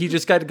where he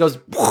just kind of goes,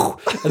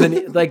 and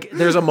then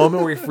there's a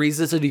moment where he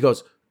freezes and he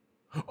goes,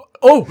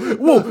 oh,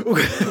 whoa,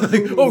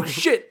 like, oh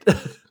shit.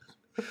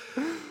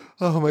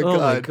 Oh my Oh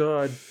my god.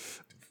 god.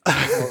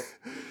 Well,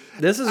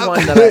 this is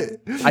one that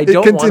I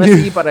don't want to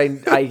see, but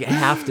I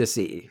have to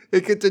see.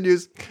 It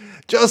continues,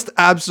 just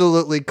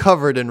absolutely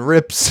covered in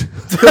rips,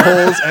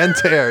 holes, and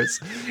tears,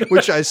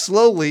 which I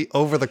slowly,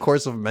 over the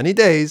course of many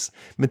days,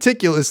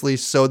 meticulously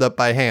sewed up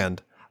by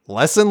hand.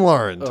 Lesson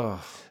learned. Ugh.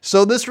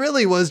 So this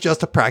really was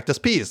just a practice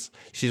piece.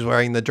 She's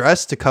wearing the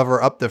dress to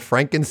cover up the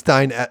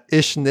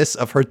Frankenstein-ishness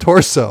of her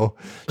torso.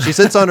 She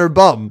sits on her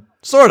bum,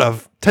 sort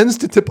of, tends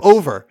to tip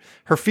over.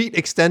 Her feet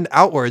extend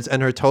outwards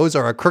and her toes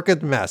are a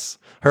crooked mess.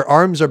 Her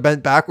arms are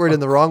bent backward in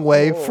the wrong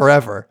way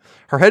forever.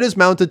 Her head is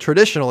mounted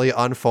traditionally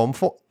on a foam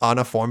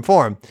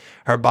form.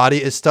 Her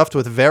body is stuffed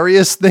with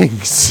various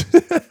things.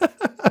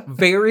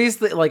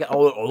 Like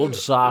old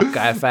sock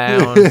I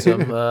found,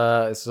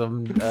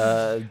 some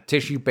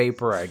tissue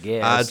paper, I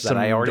guess, that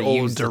I already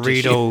old used.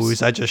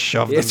 Doritos. I just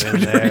shoved them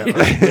in there.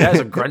 That's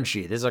a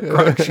crunchy. There's a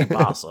crunchy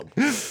possum.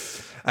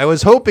 I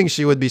was hoping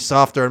she would be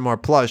softer and more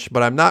plush,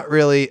 but I'm not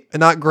great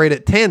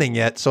at tanning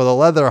yet, so the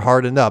leather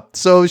hardened up.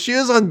 So she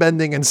is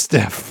unbending and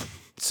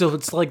stiff. So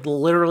it's like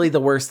literally the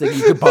worst thing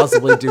you could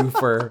possibly do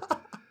for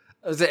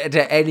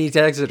to any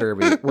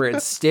taxidermy, where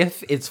it's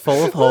stiff, it's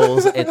full of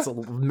holes, it's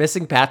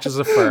missing patches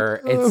of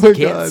fur,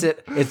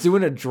 sit, it's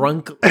doing a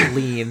drunk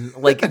lean,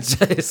 like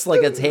it's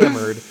like it's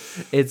hammered.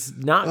 It's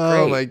not great.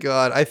 Oh my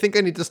god! I think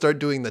I need to start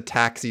doing the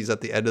taxis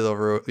at the end of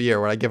the year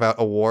when I give out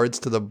awards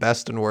to the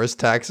best and worst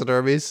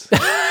taxidermies.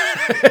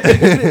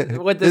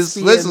 This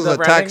is a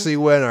taxi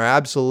winner,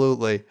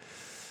 absolutely.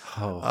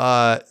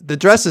 Oh. The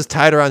dress is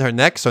tied around her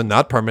neck, so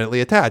not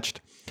permanently attached.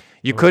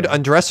 You could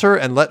undress her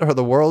and let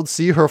the world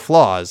see her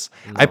flaws.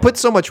 No. I put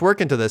so much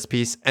work into this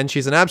piece, and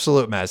she's an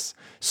absolute mess.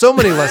 So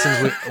many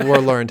lessons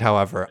were learned,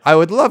 however. I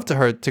would love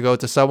her to go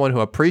to someone who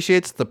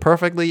appreciates the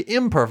perfectly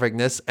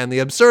imperfectness and the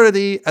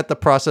absurdity at the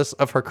process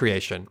of her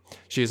creation.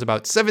 She is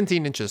about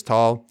 17 inches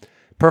tall.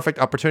 Perfect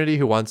opportunity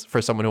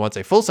for someone who wants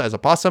a full-size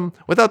opossum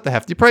without the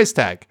hefty price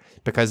tag,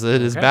 because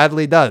it is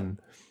badly done.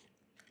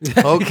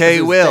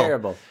 Okay, Will.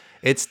 Terrible.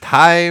 It's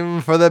time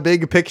for the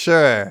big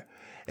picture.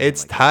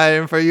 It's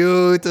time for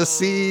you to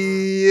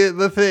see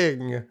the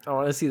thing. I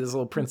want to see this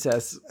little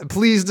princess.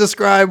 Please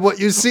describe what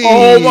you see.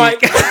 Oh my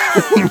god.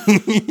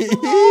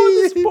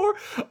 Oh, this poor.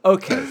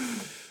 Okay.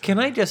 Can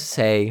I just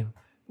say,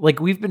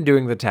 like, we've been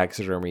doing the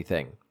taxidermy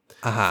thing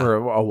for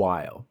a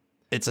while.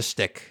 It's a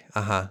shtick.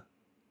 I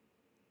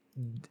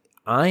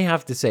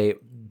have to say,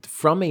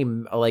 from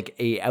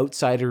a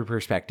outsider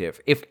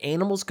perspective, if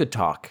animals could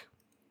talk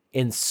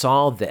and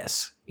saw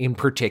this in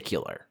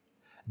particular,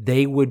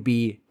 they would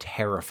be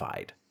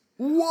terrified.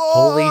 Why?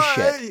 Holy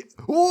shit.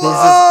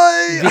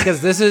 Why?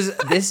 Because this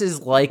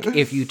is like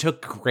if you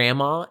took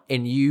grandma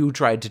and you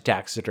tried to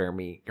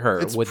taxidermy her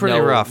with no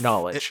rough.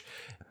 knowledge.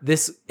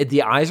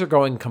 The eyes are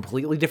going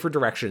completely different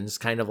directions,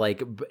 kind of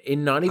like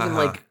not even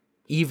like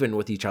even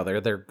with each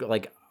other. They're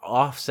like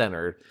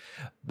off-centered.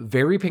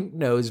 Very pink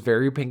nose,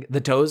 very pink.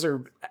 The toes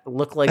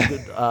look like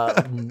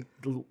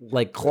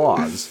like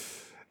claws.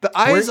 The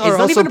eyes are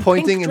also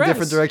pointing in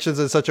different directions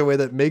in such a way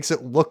that makes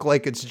it look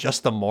like it's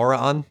just a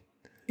moron.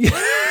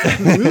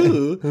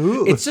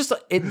 It's just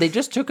they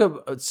just took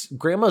a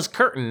grandma's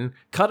curtain,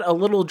 cut a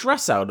little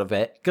dress out of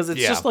it because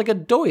it's just like a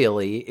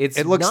doily.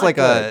 It looks like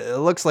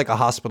a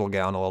hospital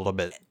gown a little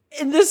bit.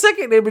 And the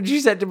second image you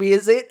sent to me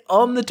is it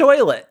on the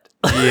toilet.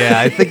 Yeah,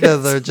 I think that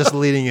they're just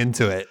leading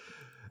into it.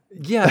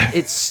 Yeah,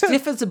 it's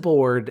stiff as a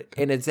board,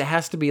 and it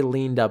has to be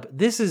leaned up.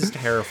 This is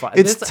terrifying.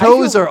 Its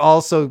toes are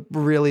also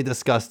really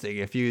disgusting.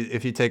 If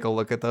you take a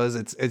look at those,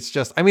 it's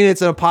just. I mean,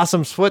 it's an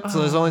opossum's foot, so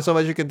there's only so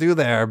much you can do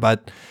there.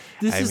 But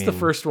this is the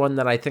first one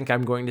that I think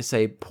I'm going to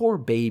say, poor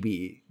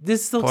baby.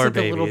 This looks like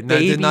a little baby. No,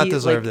 did not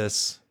deserve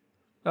this.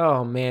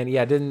 Oh man,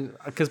 yeah, didn't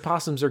because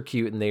possums are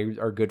cute and they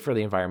are good for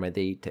the environment.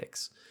 They eat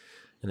ticks,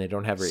 and they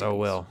don't have rabies. So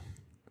Will.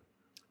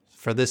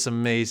 For this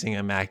amazing,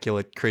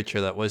 immaculate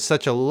creature that was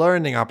such a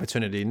learning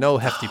opportunity, no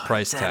hefty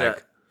price tag.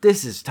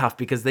 This is tough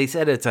because they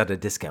said it's at a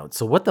discount.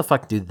 So what the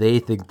fuck do they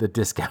think the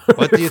discount?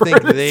 What do you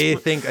think they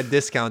think a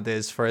discount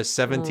is for a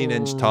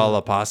 17-inch tall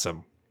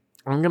opossum?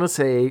 I'm gonna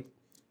say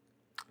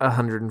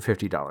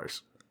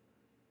 $150.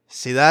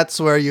 See, that's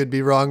where you'd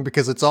be wrong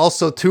because it's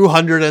also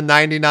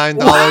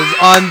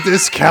 $299 on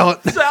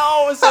discount.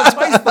 No, so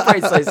twice the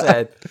price I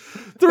said.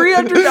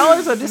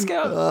 $300 on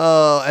discount.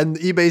 Oh, and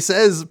eBay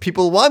says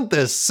people want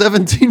this.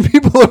 17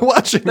 people are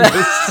watching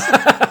this.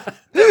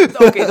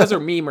 Okay, those are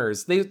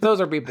memers.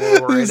 Those are people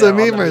who are These are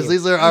memers.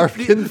 These are our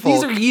kinfolk.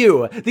 These are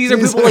you. These are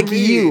people like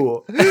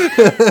you.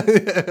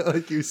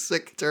 Like you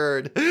sick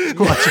turd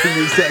watching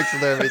these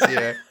taxidermies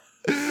here.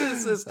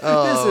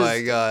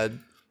 My God.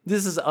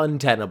 This is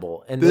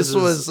untenable. And this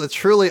was a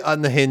truly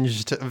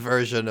unhinged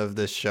version of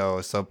this show.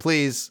 So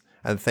please,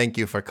 and thank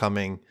you for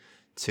coming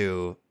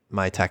to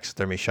my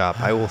taxidermy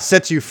shop. I will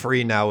set you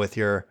free now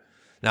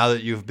now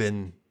that you've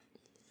been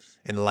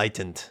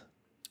enlightened.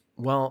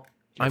 Well,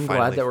 I'm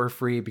glad that we're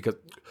free because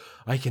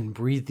I can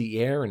breathe the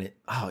air and it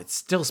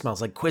still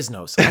smells like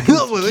Quiznos. I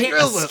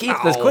can't escape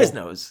this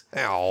Quiznos.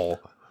 Ow.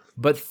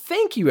 But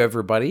thank you,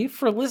 everybody,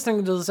 for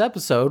listening to this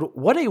episode.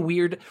 What a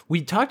weird...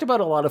 We talked about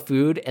a lot of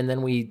food, and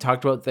then we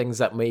talked about things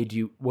that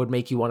would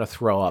make you want to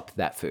throw up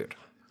that food.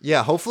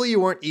 Yeah, hopefully you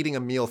weren't eating a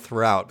meal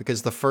throughout,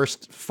 because the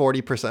first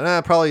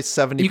 40%, probably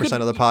 70%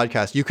 of the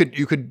podcast, you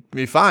could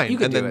be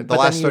fine. And then the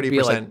last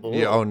 30%,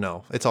 oh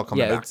no, it's all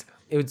coming back.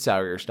 It would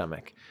sour your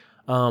stomach.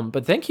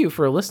 But thank you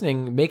for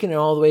listening, making it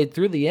all the way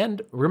through the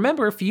end.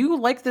 Remember, if you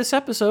like this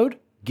episode,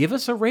 give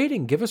us a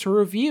rating, give us a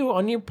review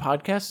on your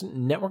podcast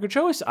network of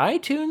choice,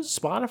 iTunes,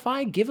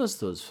 Spotify. Give us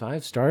those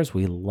 5 stars.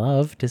 We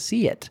love to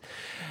see it.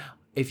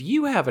 If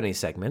you have any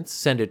segments,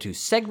 send it to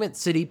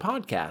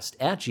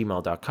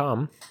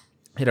segmentcitypodcast@gmail.com.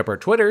 Hit up our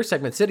Twitter,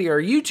 Segment City. Our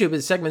YouTube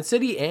is Segment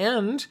City.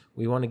 And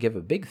we want to give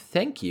a big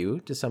thank you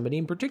to somebody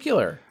in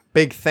particular.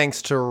 Big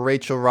thanks to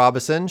Rachel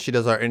Robison. She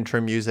does our intro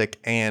music,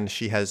 and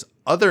she has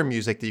other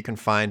music that you can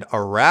find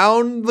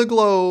around the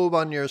globe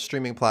on your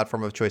streaming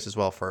platform of choice as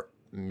well for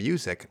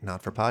music,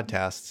 not for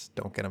podcasts.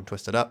 Don't get them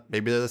twisted up.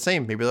 Maybe they're the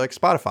same. Maybe they're like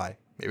Spotify.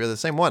 Maybe they're the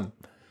same one.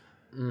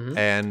 Mm-hmm.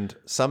 And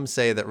some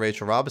say that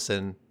Rachel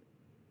Robison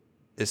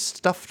is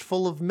stuffed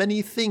full of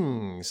many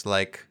things,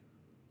 like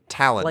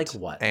talent. Like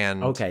what?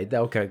 And okay,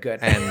 good.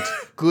 And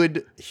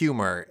good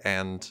humor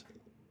and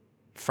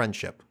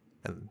friendship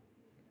and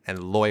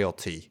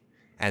loyalty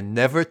and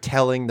never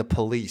telling the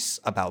police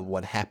about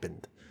what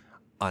happened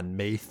on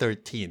May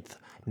 13th,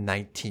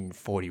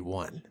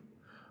 1941.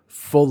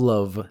 Full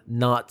of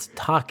not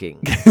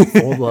talking,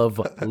 full of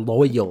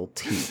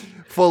loyalty.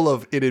 Full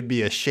of it'd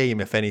be a shame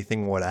if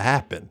anything were to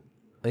happen.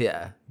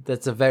 Yeah,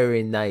 that's a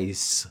very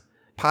nice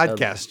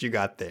podcast you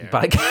got there.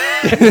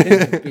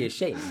 It'd be a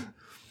shame.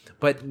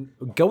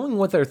 But going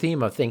with our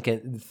theme of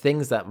thinking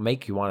things that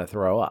make you want to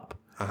throw up.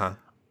 Uh-huh.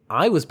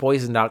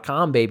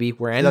 IWasPoisoned.com, baby.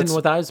 We're ending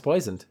with I Was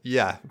Poisoned.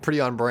 Yeah, pretty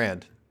on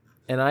brand.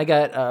 And I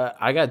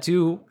got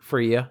 2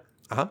 for you.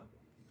 Uh-huh.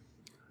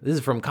 This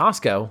is from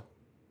Costco.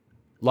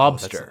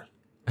 Lobster.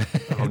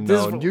 Oh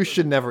no, you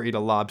should never eat a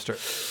lobster.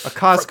 A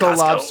Costco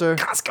lobster?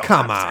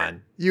 Come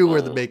on. You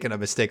were making a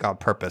mistake on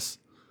purpose.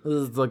 This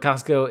is the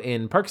Costco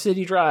in Park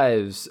City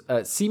Drives,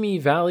 Simi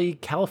Valley,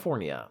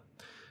 California.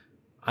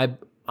 I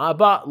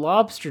bought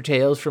lobster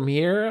tails from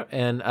here,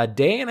 and a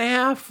day and a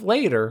half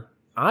later,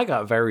 I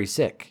got very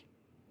sick.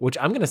 Which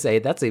I'm going to say,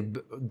 that's a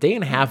day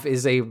and a half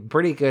is a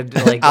pretty good,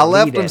 I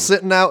left them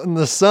sitting out in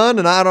the sun,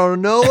 and I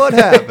don't know what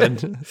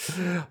happened.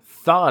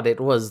 Thought it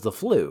was the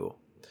flu.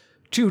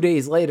 2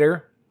 days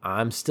later,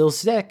 I'm still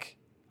sick.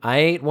 I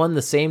ate one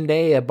the same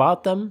day I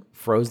bought them,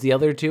 froze the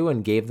other 2,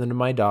 and gave them to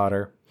my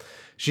daughter.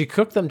 She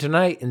cooked them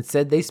tonight and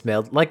said they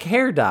smelled like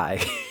hair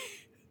dye.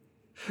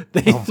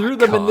 They threw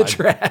them in the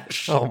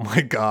trash. Oh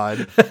my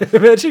God.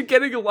 Imagine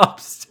getting a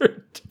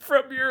lobster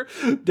from your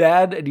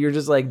dad and you're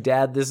just like,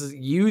 Dad,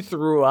 you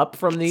threw up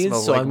from these,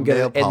 so I'm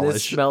gonna, and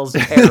this smells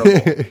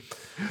terrible.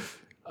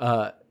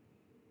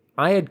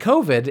 I had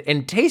COVID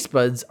and taste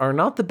buds are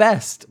not the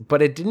best,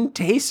 but it didn't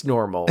taste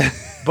normal.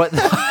 But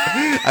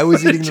I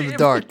was eating in the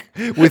dark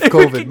with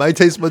COVID. My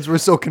taste buds were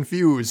so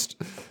confused.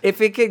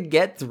 If it could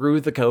get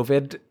through the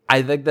COVID,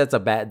 I think that's a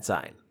bad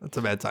sign. That's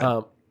a bad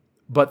sign.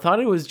 But thought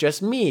it was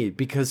just me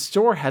because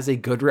store has a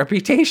good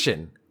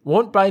reputation.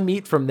 Won't buy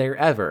meat from there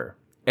ever.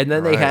 And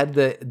then they had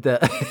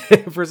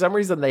the for some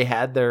reason they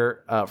had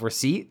their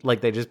receipt,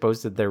 like they just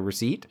posted their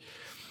receipt.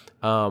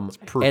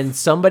 And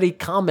somebody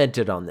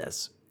commented on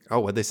this. Oh,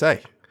 what'd they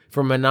say?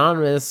 From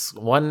Anonymous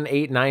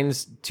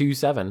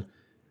 18927,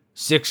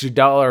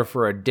 $60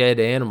 for a dead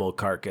animal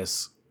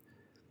carcass.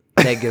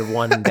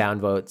 -1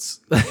 downvotes.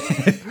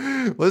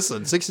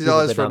 Listen,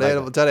 $60 for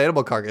a dead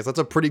animal carcass. That's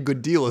a pretty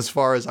good deal as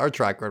far as our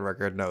track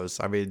record knows.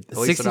 I mean, at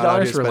least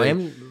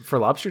 $60 for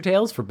lobster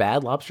tails, for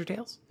bad lobster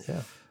tails.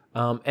 Yeah.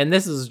 And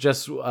this is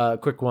just a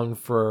quick one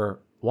for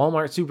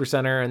Walmart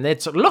Supercenter, and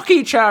it's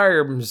Lucky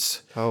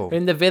Charms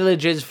in the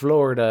Villages,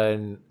 Florida.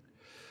 And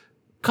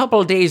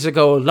couple days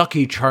ago,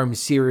 Lucky Charms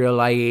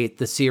cereal. I ate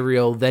the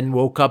cereal, then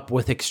woke up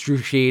with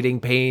excruciating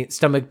pain,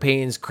 stomach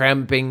pains,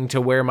 cramping to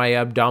where my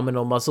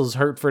abdominal muscles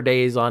hurt for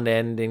days on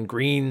end, and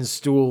green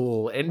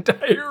stool and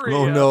diarrhea.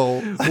 Oh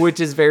no! Which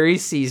is very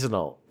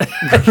seasonal.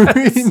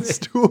 Green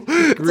stool.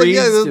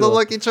 The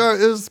Lucky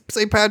Charms. It was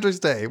St. Patrick's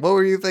Day. What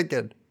were you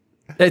thinking?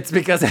 It's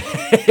because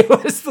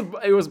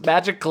it was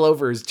Magic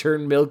Clovers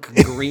turned milk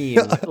green.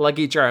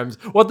 Lucky Charms.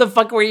 What the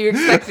fuck were you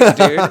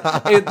expecting,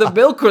 dude? The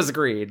milk was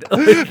green.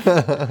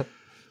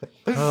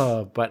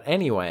 But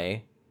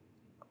anyway,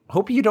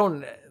 hope you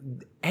don't.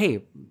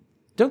 Hey,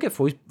 don't get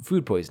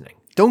food poisoning.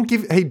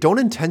 Don't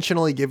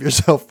intentionally give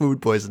yourself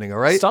food poisoning. All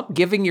right. Stop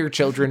giving your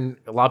children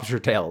lobster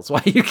tails.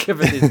 Why are you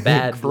giving these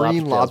bad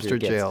green lobster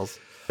tails?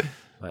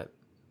 But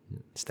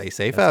stay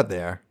safe out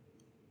there.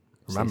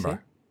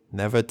 Remember.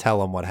 Never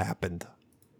tell them what happened.